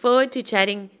I look forward to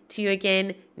chatting to you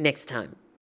again next time.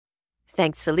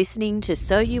 Thanks for listening to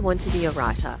So You Want to Be a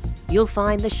Writer. You'll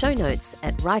find the show notes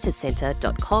at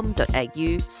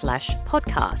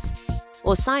writercentre.com.au/podcast.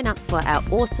 Or sign up for our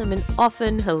awesome and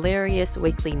often hilarious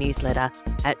weekly newsletter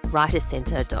at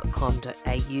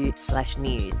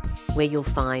writercentre.com.au/news, where you'll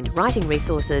find writing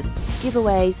resources,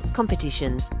 giveaways,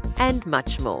 competitions, and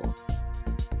much more.